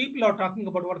 Now people are talking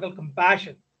about what I call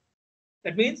compassion.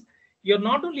 That means you're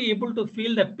not only able to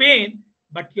feel the pain,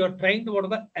 but you're trying to what I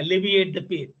call alleviate the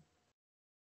pain.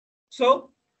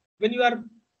 So when you are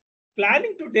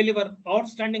planning to deliver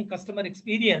outstanding customer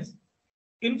experience,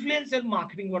 influencer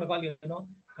marketing what I call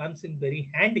comes in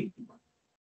very handy,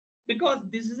 because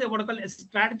this is a what I call a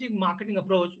strategic marketing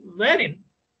approach, wherein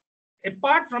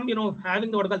apart from having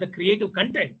the creative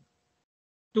content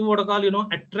to what I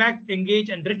call attract, engage,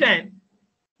 and retain,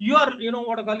 you are,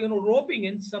 what I call, roping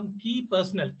in some key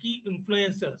personnel, key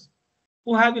influencers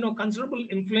who have, considerable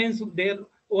influence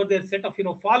over their set of,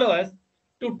 followers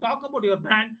to talk about your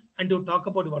brand and to talk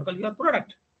about what I call your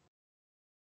product.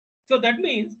 So that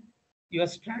means your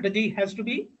strategy has to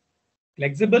be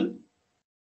flexible,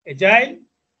 agile,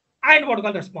 and what I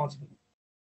call responsible.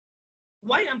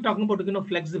 Why I'm talking about,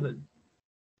 flexible?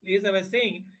 As I was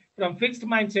saying, from fixed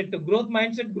mindset to growth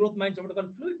mindset, what I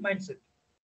call fluid mindset.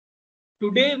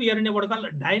 Today, we are in a what I call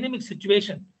a dynamic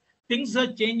situation. Things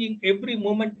are changing every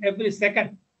moment, every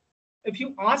second. If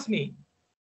you ask me,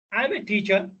 I'm a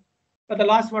teacher for the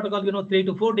last what I call 3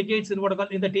 to 4 decades in what I call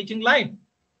in the teaching line.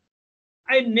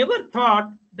 I never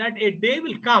thought that a day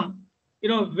will come,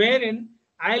 wherein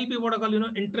I'll be what I call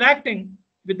interacting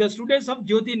with the students of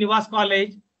Jyoti Nivas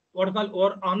College, what I call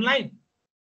or online.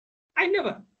 I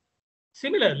never.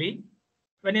 Similarly,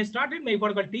 when I started my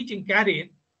what I call teaching career,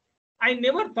 I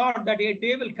never thought that a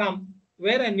day will come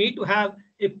where I need to have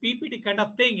a PPT kind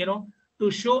of thing,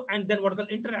 to show and then what I call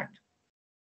interact.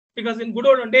 Because in good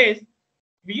old days,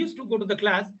 we used to go to the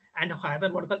class and have a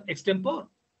what I call extempore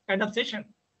kind of session.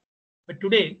 But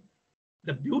today,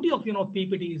 the beauty of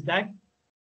PPT is that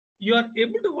you are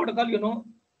able to what I call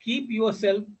keep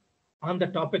yourself on the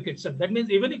topic itself. That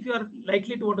means even if you are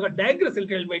likely to what I call digress a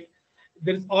little bit,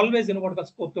 there is always what I call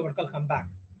scope to what I call come back.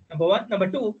 Number one. Number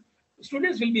two,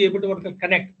 students will be able to what I call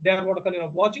connect. They are what I call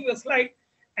watching the slide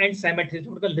and simultaneously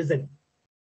what I call listen.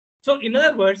 So in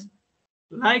other words,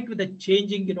 like with the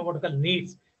changing what I call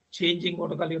needs, changing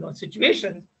what I call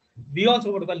situations, we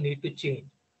also what I call need to change.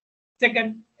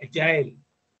 Second, agile.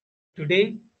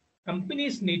 Today,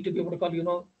 companies need to be what I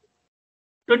call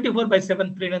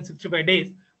 24/7, 365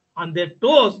 days on their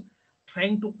toes,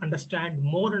 trying to understand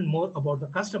more and more about the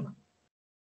customer.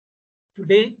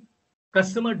 Today,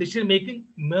 customer decision making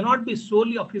may not be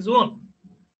solely of his own.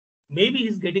 Maybe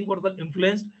he's getting what I call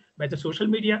influenced by the social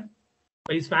media,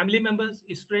 by his family members,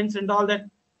 his friends, and all that.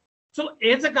 So,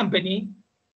 as a company,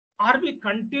 are we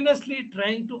continuously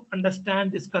trying to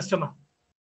understand this customer?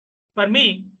 For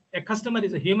me, a customer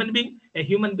is a human being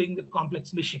is a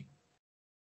complex machine.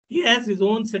 He has his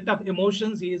own set of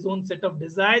emotions, his own set of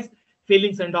desires,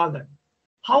 feelings, and all that.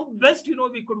 How best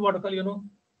we could what I call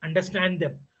understand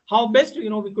them. How best we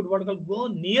could what I call go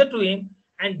near to him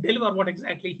and deliver what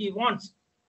exactly he wants.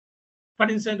 For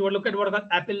instance, look at what I call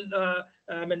Apple,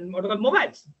 what I call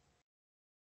mobiles.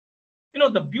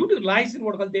 The beauty lies in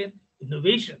what I call their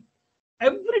innovation.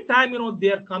 Every time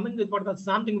they are coming with what I call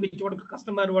something which what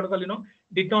customer what I call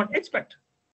did not expect.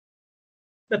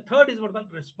 The third is what I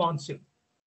call responsive.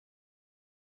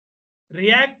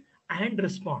 React and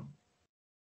respond.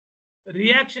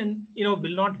 Reaction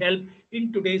will not help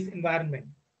in today's environment.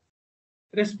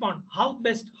 Respond. How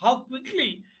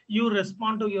quickly you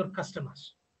respond to your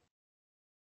customers.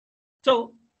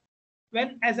 So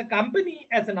when as a company,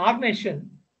 as an organization,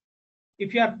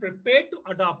 if you are prepared to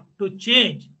adopt, to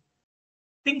change,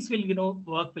 things will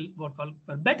work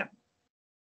for better.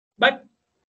 But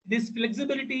this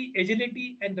flexibility,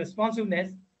 agility, and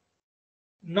responsiveness,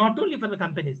 not only for the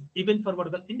companies, even for what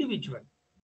I call individual.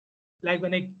 Like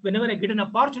whenever I get an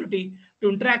opportunity to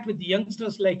interact with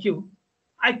youngsters like you,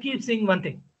 I keep saying one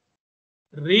thing: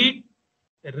 read,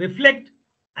 reflect,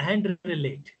 and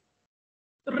relate.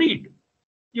 Read.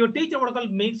 Your teacher what I call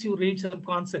makes you read some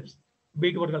concepts, be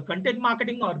it what I call content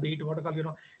marketing or be it what I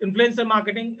call influencer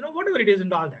marketing, whatever it is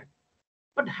and all that.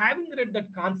 But having read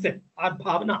that concept or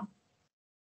bhavana,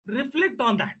 reflect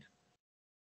on that.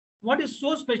 What is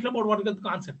so special about what is the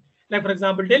concept? Like for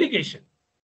example, delegation.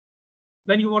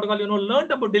 When you what I call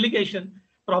learned about delegation,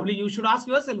 probably you should ask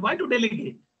yourself why to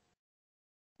delegate.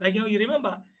 Like you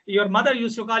remember your mother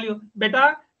used to call you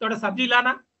beta thoda sabji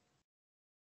lana,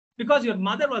 because your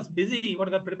mother was busy what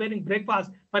preparing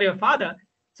breakfast for your father,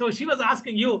 so she was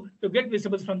asking you to get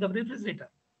vegetables from the refrigerator.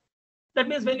 That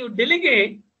means when you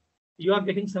delegate, you are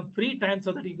getting some free time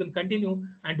so that you can continue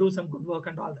and do some good work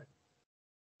and all that.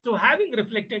 So having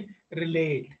reflected,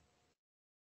 relate.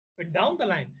 But down the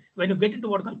line, when you get into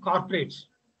what I call corporates,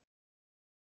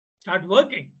 start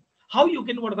working, how you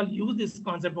can what I call use this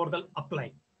concept what I call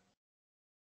apply.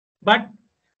 But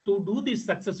to do this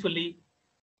successfully,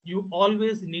 you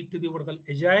always need to be what I call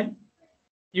agile.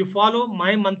 You follow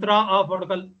my mantra of what I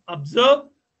call observe,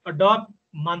 adopt,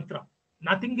 mantra.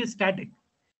 Nothing is static.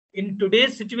 In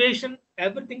today's situation,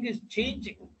 everything is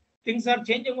changing. Things are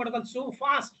changing what I call so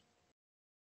fast.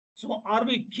 So are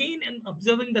we keen in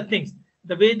observing the things,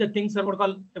 the way the things are what I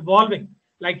call evolving?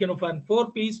 Like from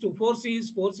 4 P's to 4 C's,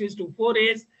 4 C's to 4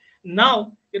 A's.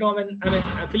 Now, when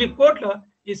Philip Kotler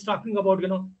is talking about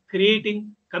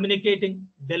creating, communicating,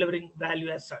 delivering value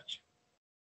as such.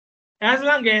 as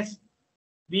long as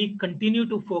we continue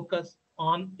to focus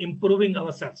on improving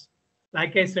ourselves.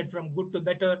 Like I said, from good to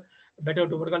better, better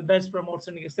to what we call best,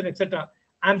 promotion, etc., etc.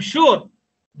 I'm sure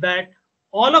that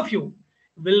all of you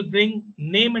will bring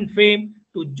name and fame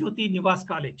to Jyoti Nivas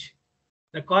College.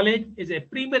 The college is a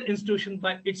premier institution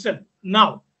by itself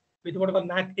now with what we call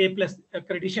NAC A plus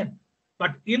accreditation.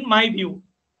 But in my view,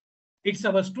 it's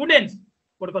our students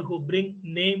what we call who bring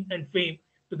name and fame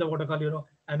to the what we call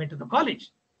to the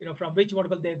college, from which what we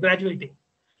call they're graduating.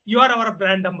 You are our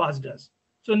brand ambassadors.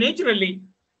 So naturally,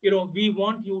 we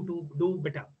want you to do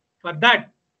better. For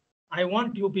that, I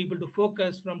want you people to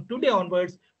focus from today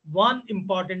onwards one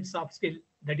important soft skill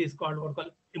that is called what we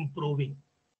call improving.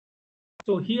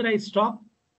 So here I stop,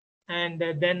 and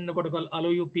then what I call allow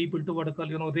you people to what I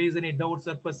call raise any doubts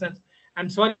or questions. I'm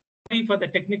sorry for the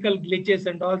technical glitches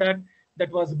and all that. That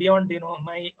was beyond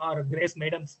my or Grace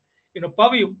Madam's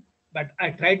purview, but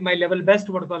I tried my level best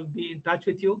to what I call be in touch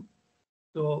with you.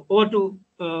 So over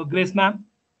to Grace ma'am.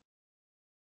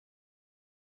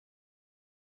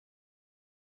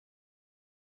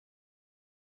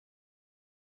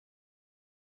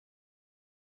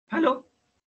 Hello.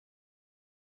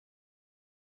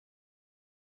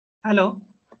 Hello.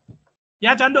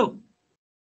 Yeah, Chandu.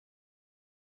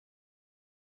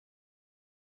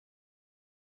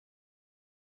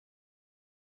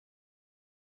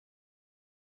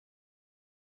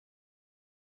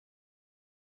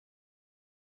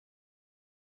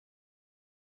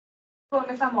 So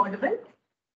if I'm audible.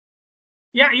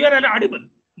 Yeah, you are audible.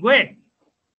 Go ahead.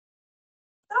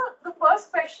 So the first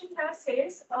question here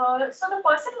says, so the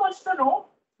person wants to know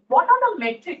what are the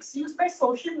metrics used by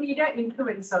social media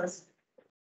influencers?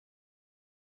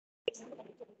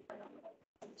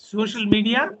 Social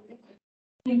media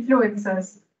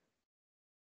Influencers.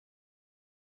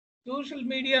 Social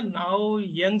media now,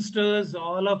 youngsters,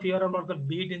 all of you are what called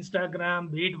be it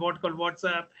Instagram, be it what called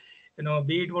WhatsApp,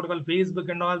 be it what called Facebook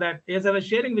and all that. As I was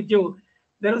sharing with you,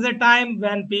 there was a time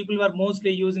when people were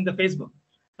mostly using the Facebook.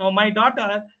 Now my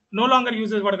daughter no longer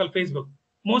uses what I call Facebook.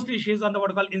 Mostly she's on the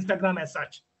what I call Instagram as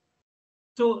such.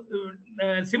 So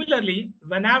similarly,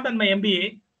 when I've done my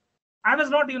MBA, I was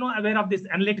not aware of this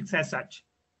analytics as such.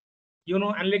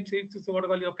 Analytics is what I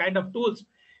call your kind of tools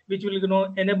which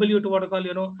will enable you to what I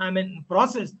call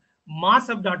process mass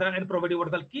of data and provide you what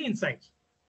I call key insights.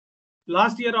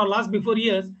 Last year or last before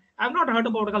years, I've not heard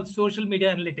about what I call social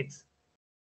media analytics.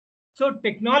 So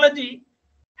technology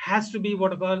has to be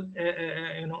what I call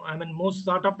most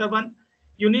sought after one.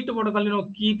 You need to what I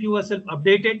call keep yourself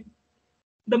updated.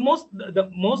 The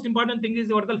most important thing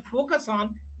is what I call focus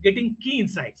on getting key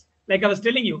insights. Like I was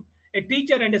telling you, a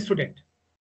teacher and a student.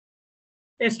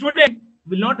 A student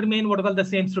will not remain what I call the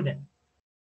same student.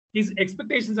 His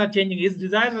expectations are changing, his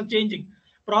desires are changing.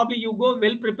 Probably you go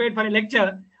well prepared for a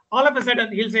lecture, all of a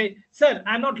sudden he'll say, "Sir,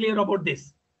 I'm not clear about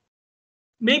this."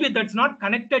 Maybe that's not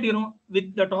connected,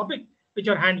 with the topic which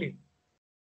you're handling.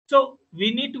 So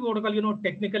we need to what I call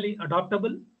technically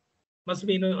adaptable. Must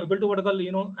be able to what I call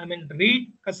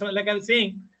read customer. Like I was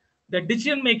saying, the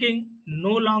decision making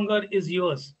no longer is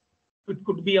yours. It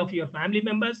could be of your family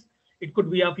members, it could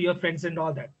be of your friends and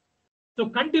all that. So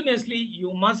continuously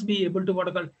you must be able to what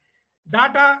I call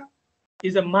data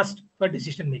is a must for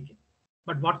decision making.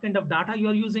 But what kind of data you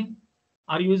are using?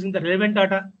 Are you using the relevant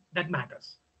data? That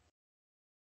matters.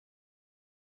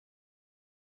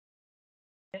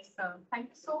 Yes, sir. Thank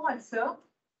you so much, sir.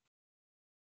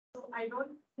 So I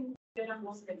don't think there are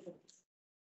more questions.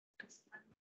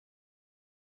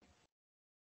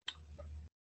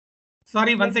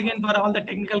 Sorry once again for all the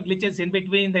technical glitches in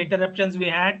between, the interruptions we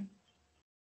had.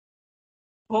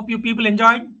 Hope you people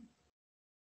enjoyed.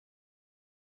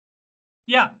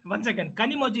 Yeah, once again,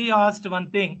 Kanimoji asked one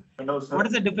thing. Hello, sir. What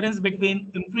is the difference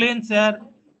between influencer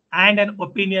and an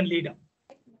opinion leader?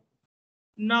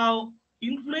 Now,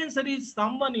 influencer is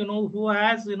someone who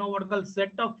has what I call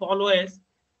set of followers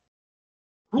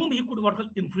whom he could what I call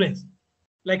influence.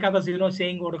 Like I was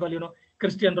saying what I call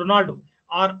Cristiano Ronaldo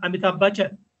or Amitabh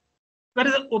Bachchan.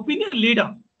 Whereas an opinion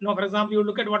leader, for example, you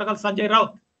look at what I call Sanjay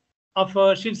Raut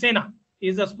of Shiv Sena. He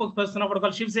is a spokesperson of what I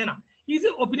call Shiv Sena. He is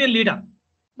an opinion leader,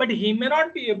 but he may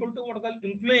not be able to what I call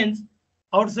influence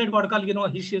outside what I call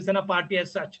his Shiv Sena party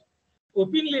as such.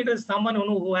 Opinion leader is someone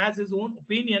who has his own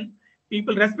opinion.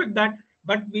 People respect that,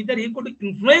 but whether he could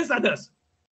influence others.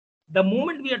 The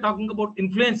moment we are talking about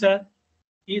influencer,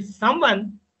 is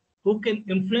someone who can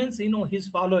influence his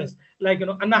followers, like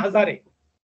Anna Hazare.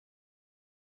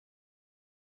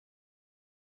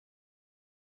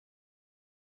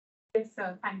 Yes,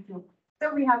 sir. Thank you.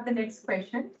 So we have the next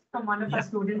question from one of our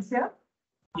students here.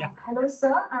 Yeah. Hello,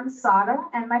 sir. I'm Sarah,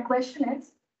 and my question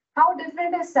is, how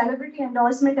different is celebrity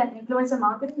endorsement and influencer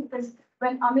marketing? Because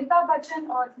when Amitabh Bachchan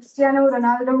or Cristiano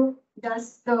Ronaldo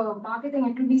does the marketing,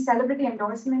 it will be celebrity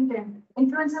endorsement, and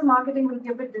influencer marketing will be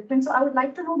a bit different. So I would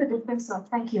like to know the difference, sir.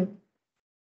 Thank you.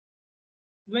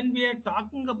 When we are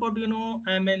talking about,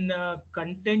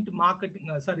 content marketing,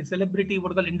 celebrity,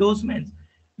 what called endorsements,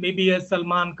 maybe a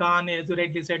Salman Khan, as you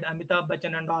rightly said, Amitabh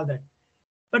Bachchan and all that.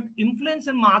 But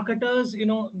influencer marketers,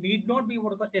 need not be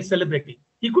what called a celebrity.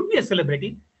 He could be a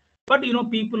celebrity, but,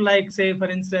 people like, say, for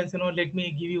instance, let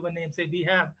me give you one name. Say we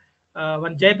have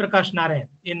one Jaiprakash Narayan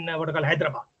in what called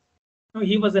Hyderabad.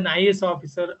 He was an IAS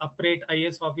officer, upright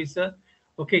IAS officer.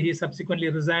 Okay, he subsequently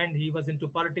resigned. He was into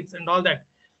politics and all that.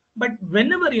 But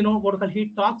whenever he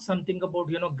talks something about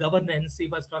governance, he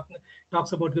was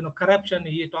talks about corruption.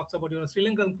 He talks about Sri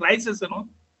Lankan crisis.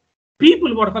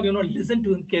 People listen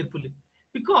to him carefully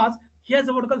because he has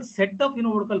a set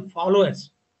of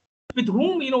followers with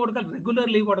whom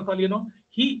regularly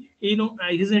he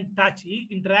is in touch. He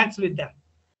interacts with them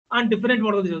on different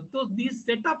so these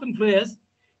set of influencers,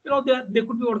 they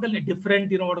could be different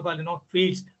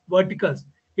fields, verticals.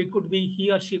 It could be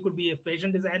he or she could be a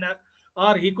fashion designer,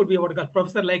 or he could be a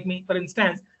professor like me. For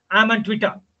instance, I'm on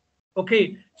Twitter.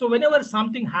 Okay, so whenever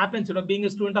something happens, being a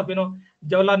student of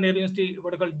Jawaharlal Nehru University,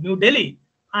 New Delhi,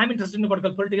 I'm interested in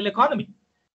political economy.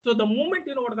 So the moment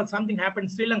something happened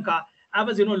in Sri Lanka, I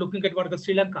was looking at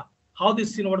Sri Lanka, how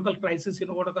this crisis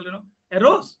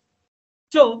arose.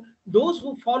 So those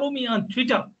who follow me on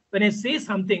Twitter, when I say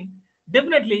something,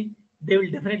 definitely they will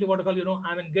definitely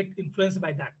get influenced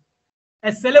by that.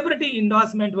 A celebrity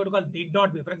endorsement need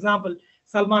not be. For example,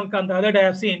 Salman Khan, the other day I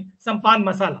have seen some pan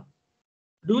masala.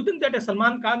 Do you think that a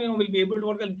Salman Khan will be able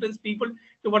to influence people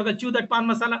to chew that pan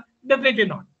masala? Definitely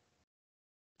not.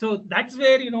 So that's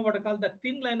where the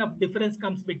thin line of difference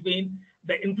comes between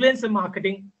the influencer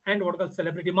marketing and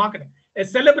celebrity marketing. A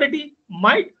celebrity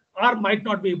might or might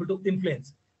not be able to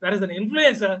influence, whereas an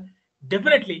influencer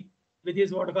definitely with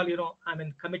his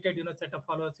committed set of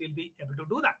followers will be able to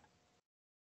do that.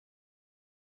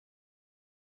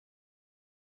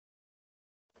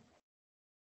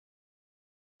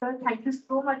 Sir, thank you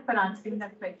so much for answering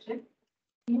that question.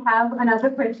 We have another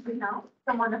question now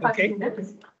from one of our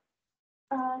students.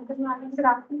 Good morning, good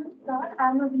afternoon, sir.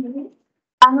 I'm Abhini,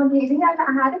 and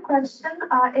I had a question.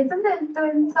 Isn't the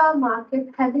influencer market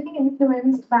heavily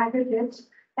influenced by the rich?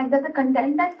 Like that the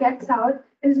content that gets out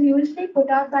is usually put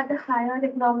out by the higher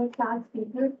economic class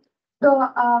people.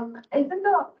 So, even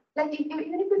though, like,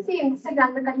 even if you see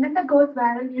Instagram, the content that goes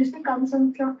viral usually comes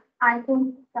from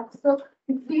iPhone stuff. So,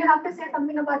 do you have to say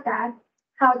something about that?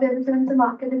 How the influencer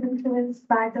market is influenced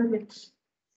by the rich?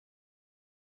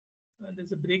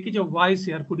 There's a breakage of voice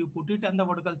here. Could you put it on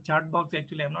the chat box?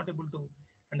 Actually, I'm not able to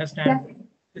understand. Yes.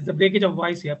 There's a breakage of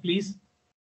voice here, please.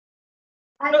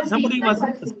 No, somebody was.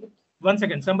 One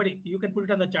second, somebody, you can put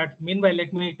it on the chat. Meanwhile,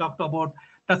 let me talk about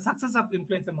the success of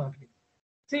influencer marketing.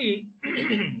 See,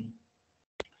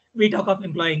 we talk of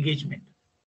employee engagement,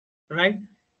 right?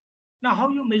 Now, how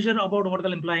you measure about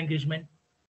employee engagement?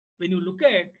 When you look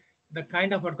at the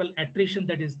kind of attrition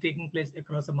that is taking place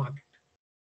across the market.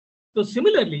 So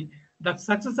similarly, the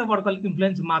success of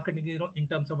influencer marketing, in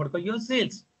terms of your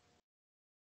sales.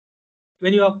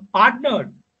 When you have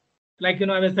partnered, like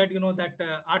I was said,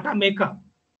 that Atta Maker,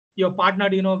 you're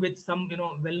partnered, with some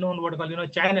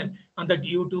well-known channel on that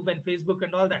YouTube and Facebook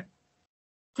and all that.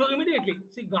 So immediately,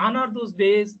 see, gone are those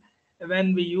days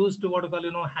when we used to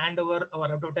hand over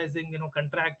our advertising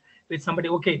contract with somebody.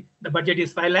 Okay, the budget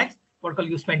is 5 lakhs.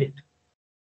 You spend it.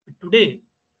 But today,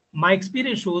 my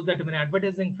experience shows that when an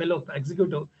advertising fellow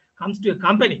executive comes to a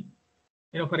company,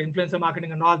 for influencer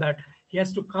marketing and all that, he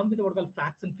has to come with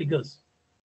facts and figures.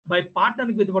 By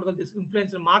partnering with this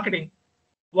influencer marketing,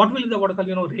 what will be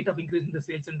the rate of increase in the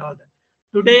sales and all that?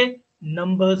 Today,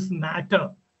 numbers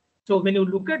matter. So when you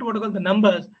look at the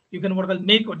numbers, you can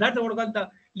make that's the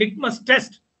litmus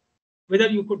test whether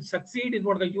you could succeed in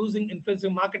using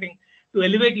influencer marketing to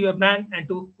elevate your brand and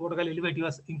to elevate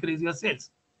your increase your sales.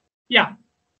 Yeah.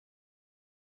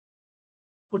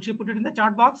 Could she put it in the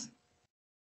chat box?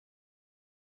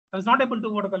 I was not able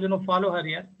to follow her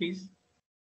here, please.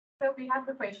 So we have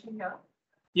the question here.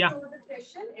 Yeah. So the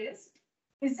question is,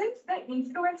 isn't the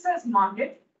influencers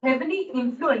market heavily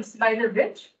influenced by the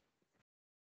rich?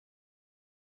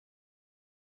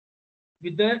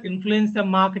 With the influencer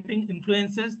marketing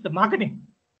influences the marketing.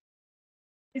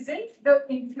 Isn't the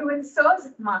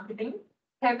influencers marketing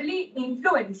heavily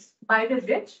influenced by the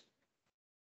rich?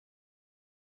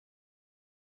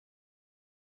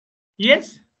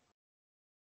 Yes.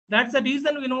 That's the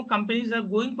reason companies are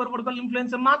going for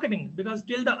influencer marketing, because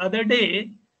till the other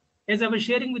day As I was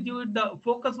sharing with you, the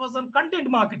focus was on content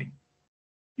marketing.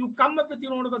 You come up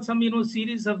with some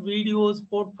series of videos,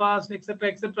 podcasts,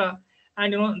 etc.,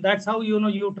 and that's how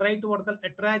you try to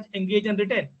attract, engage, and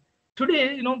retain.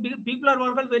 Today, people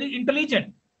are very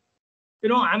intelligent.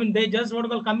 I mean, they just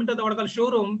come into the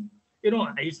showroom.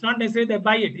 It's not necessary they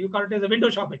buy it. You call it as a window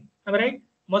shopping. Am I right?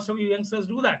 Most of you youngsters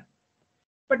do that.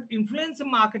 But influencer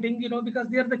marketing, because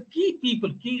they are the key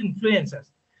people, key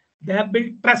influencers. They have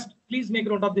built trust. Please make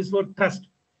note of this word trust.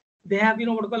 They have,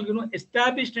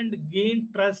 established and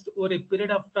gained trust over a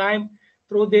period of time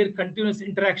through their continuous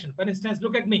interaction. For instance,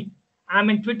 look at me. I'm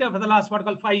in Twitter for the last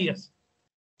 5 years.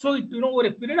 So, over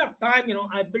a period of time,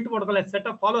 I built a set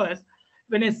of followers.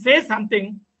 When I say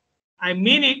something, I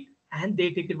mean it, and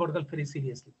they take it very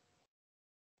seriously.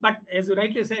 But as you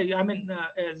rightly say,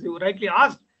 as you rightly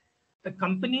asked, the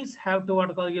companies have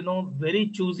to very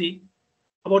choosy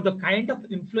about the kind of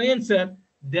influencer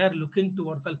they are looking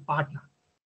to partner.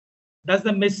 Does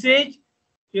the message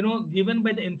given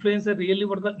by the influencer really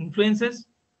influences,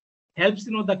 helps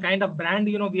the kind of brand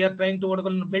we are trying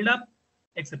to build up,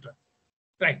 etc.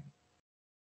 Right.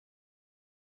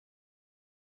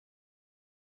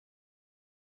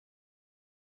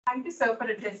 Thank you, sir, for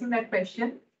addressing that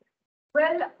question.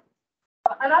 Well,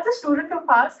 another student of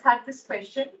ours had this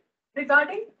question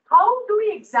regarding how do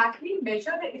we exactly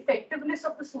measure the effectiveness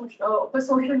of the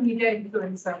social media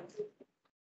influencer?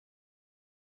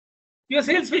 Your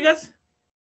sales figures.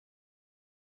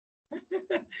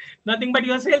 Nothing but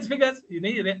your sales figures.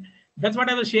 That's what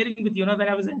I was sharing with you. When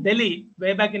I was in Delhi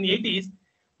way back in the 80s,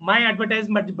 my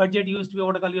advertisement budget used to be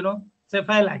say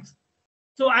 5 lakhs.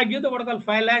 So I give the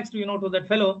 5 lakhs to to that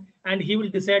fellow, and he will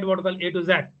decide A to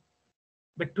Z.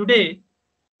 But today,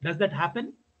 does that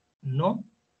happen? No.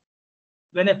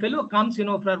 When a fellow comes, for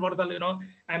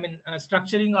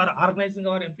structuring or organizing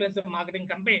our influencer marketing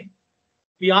campaign,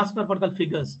 we ask for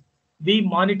figures. We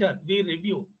monitor, we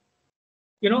review.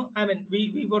 We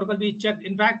check.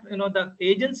 In fact, the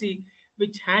agency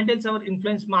which handles our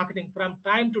influence marketing from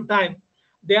time to time,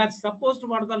 they are supposed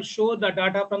to show the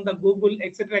data from the Google,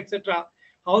 etc.,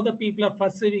 how the people are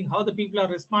perceiving, how the people are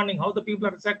responding, how the people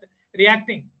are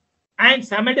reacting, and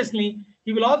simultaneously,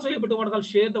 he will also be able to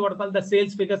share the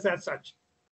sales figures as such.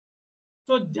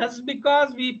 So just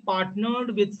because we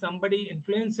partnered with somebody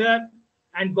influencer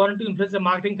and gone into influencer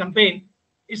marketing campaign,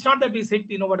 it's not that we sit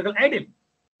idle.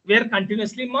 We are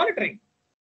continuously monitoring.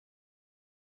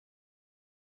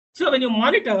 So when you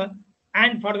monitor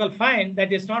and find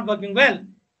that it's not working well,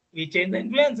 we change the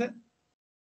influencer.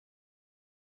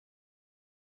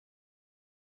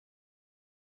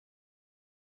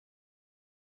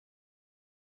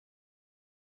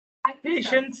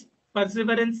 Patience,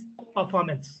 perseverance,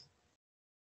 performance.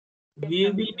 We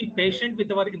will be patient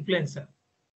with our influencer.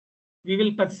 We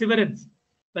will perseverance.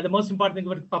 But the most important thing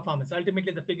about performance.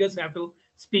 Ultimately, the figures have to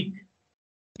speak.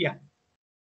 Yeah.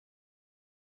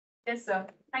 Yes, sir.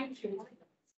 Thank you.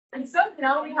 And sir,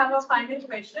 now we have our final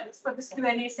questions for this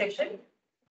Q&A session.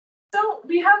 So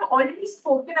we have already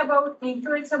spoken about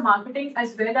influencer marketing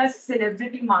as well as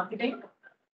celebrity marketing.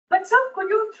 But sir, could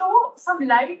you throw some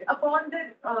light upon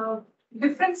the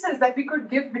differences that we could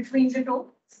give between the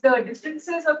two? The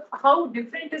differences of how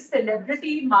different is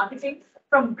celebrity marketing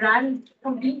from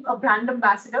being a brand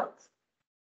ambassador?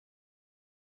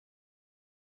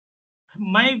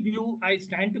 My view, I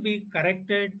stand to be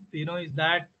corrected, is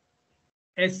that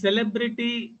a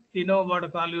celebrity,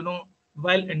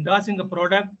 while endorsing a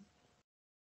product,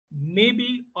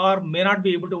 maybe or may not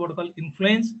be able to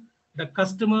influence the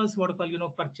customers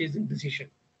purchasing decision.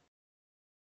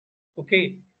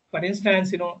 Okay, for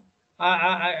instance,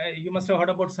 you must have heard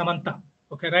about Samantha.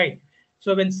 Okay, right?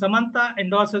 So when Samantha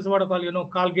endorses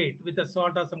Colgate with a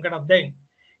salt or some kind of thing,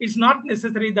 it's not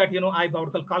necessary that I buy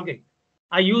Colgate.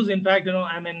 I use, in fact,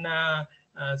 I'm in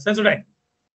Sensodyne.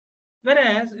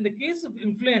 Whereas in the case of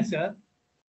influencer,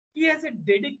 he has a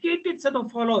dedicated set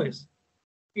of followers.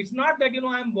 It's not that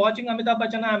I'm watching Amitabh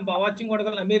Bachchan, I'm watching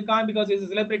Amir Khan because he's a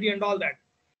celebrity and all that.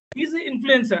 He's an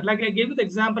influencer. Like I gave you the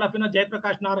example of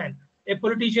Jayaprakash Narayan, a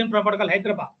politician from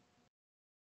Hyderabad,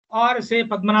 or say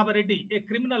Padmanabha Reddy, a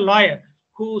criminal lawyer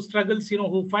who struggles,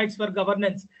 who fights for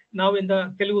governance now in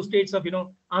the Telugu states of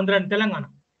Andhra and Telangana.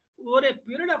 Over a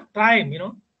period of time,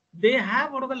 they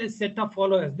have a set of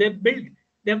followers. They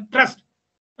have trust.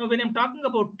 Now, when I'm talking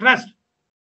about trust,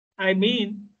 I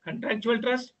mean contractual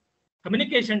trust,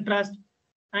 communication trust,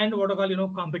 and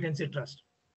competency trust.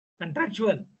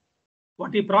 Contractual,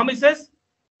 what he promises,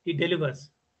 he delivers.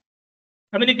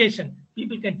 Communication,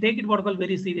 people can take it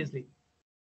very seriously.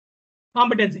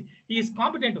 Competency, he is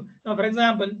competent. Now, for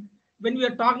example, when we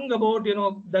are talking about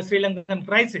the Sri Lankan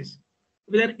crisis,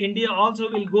 whether India also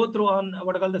will go through on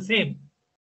what I call the same.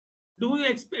 Do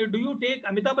you take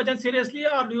Amitabh Bachchan seriously,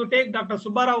 or do you take Dr.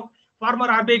 Subbarao, former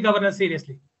RBI governor,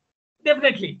 seriously?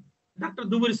 Definitely, Dr.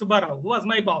 Duburi Subbarao, who was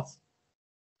my boss,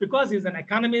 because he's an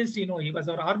economist. He was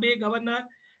our RBI governor,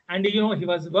 and he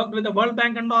was worked with the World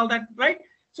Bank and all that, right?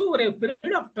 So over a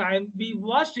period of time, we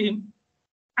watched him,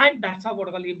 and that's how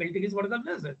he built his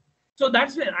business. So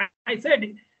that's where I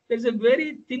said there's a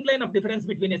very thin line of difference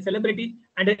between a celebrity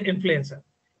and an influencer.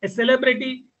 A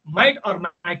celebrity might or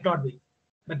might not be,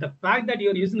 but the fact that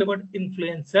you're using the word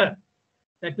influencer,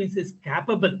 that means is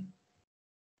capable,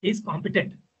 is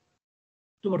competent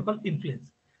to what call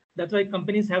influence. That's why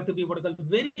companies have to be what call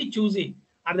very choosy.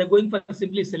 Are they going for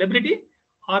simply celebrity,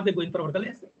 or are they going for what call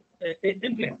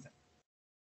influencer?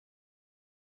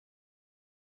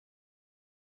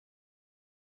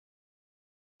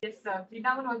 Yes, sir. We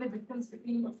now know the difference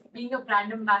between being a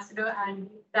brand ambassador and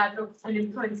that of an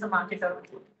influencer marketer.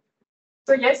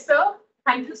 So yes, sir.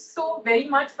 Thank you so very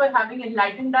much for having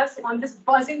enlightened us on this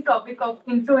buzzing topic of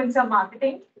influencer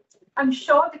marketing. I'm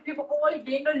sure that we've all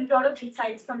gained a lot of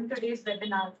insights from today's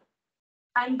webinar.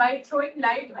 And by throwing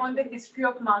light on the history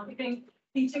of marketing,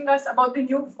 teaching us about the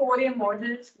new 4A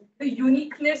models, the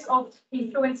uniqueness of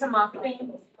influencer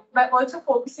marketing, by also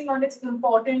focusing on its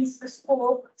importance, the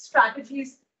scope,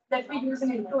 strategies that we use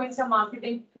in influencer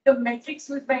marketing, the metrics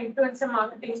used by influencer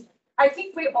marketing. I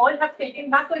think we all have taken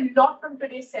back a lot from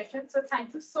today's session. So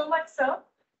thank you so much, sir.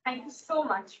 Thank you so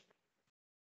much.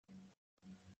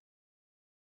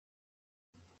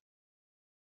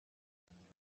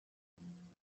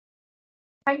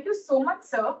 Thank you so much,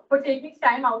 sir, for taking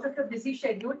time out of your busy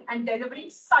schedule and delivering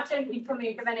such an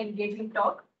informative and engaging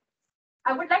talk.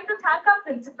 I would like to thank our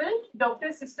principal,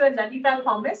 Dr. Sister Lalita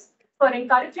Thomas, for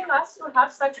encouraging us to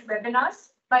have such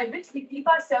webinars by which we keep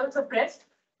ourselves abreast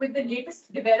with the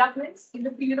latest developments in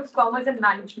the field of commerce and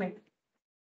management.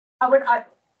 I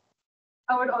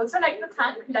would also like to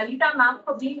thank Lalita ma'am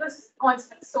for being a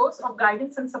constant source of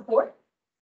guidance and support.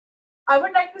 I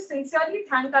would like to sincerely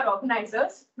thank our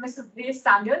organizers, Mrs. Grace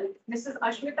Samuel, Mrs.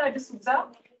 Ashmita D'Souza,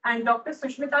 and Dr.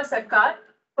 Sushmita Sarkar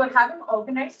for having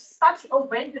organized such a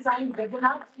well-designed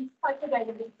webinar on such a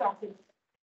relevant topic.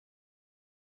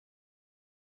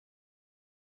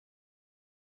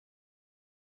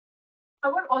 I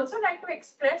would also like to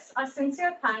express our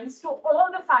sincere thanks to all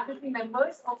the faculty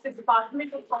members of the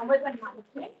Department of Commerce and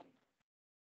Management.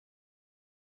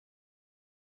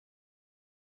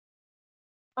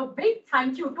 A big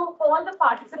thank you to all the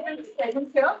participants present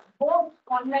here, both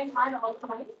online and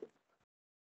offline.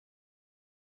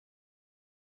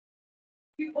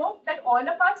 We hope that all of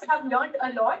us have learned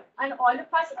a lot and all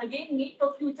of us again meet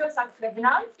for future such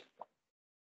webinars.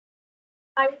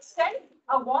 I extend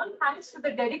a warm thanks to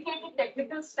the dedicated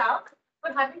technical staff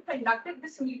for having conducted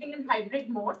this meeting in hybrid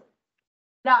mode.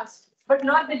 Last but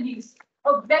not the least,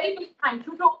 a very big thank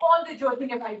you to all the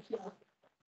Jyoti Nivites here.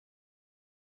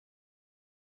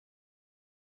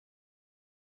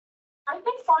 I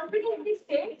can confidently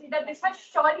say that this has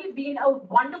surely been a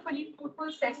wonderfully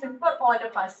fruitful session for all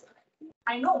of us.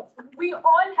 I know we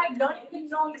all have learned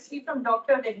enormously from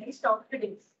Dr. Reddy's talk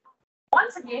today.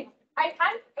 Once again, I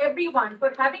thank everyone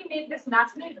for having made this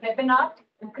national webinar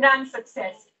a grand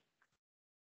success.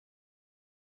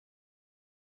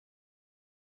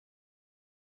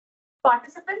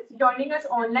 Participants joining us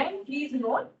online, please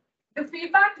note the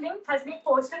feedback link has been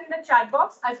posted in the chat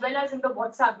box as well as in the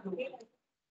WhatsApp group.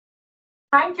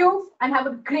 Thank you and have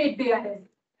a great day ahead.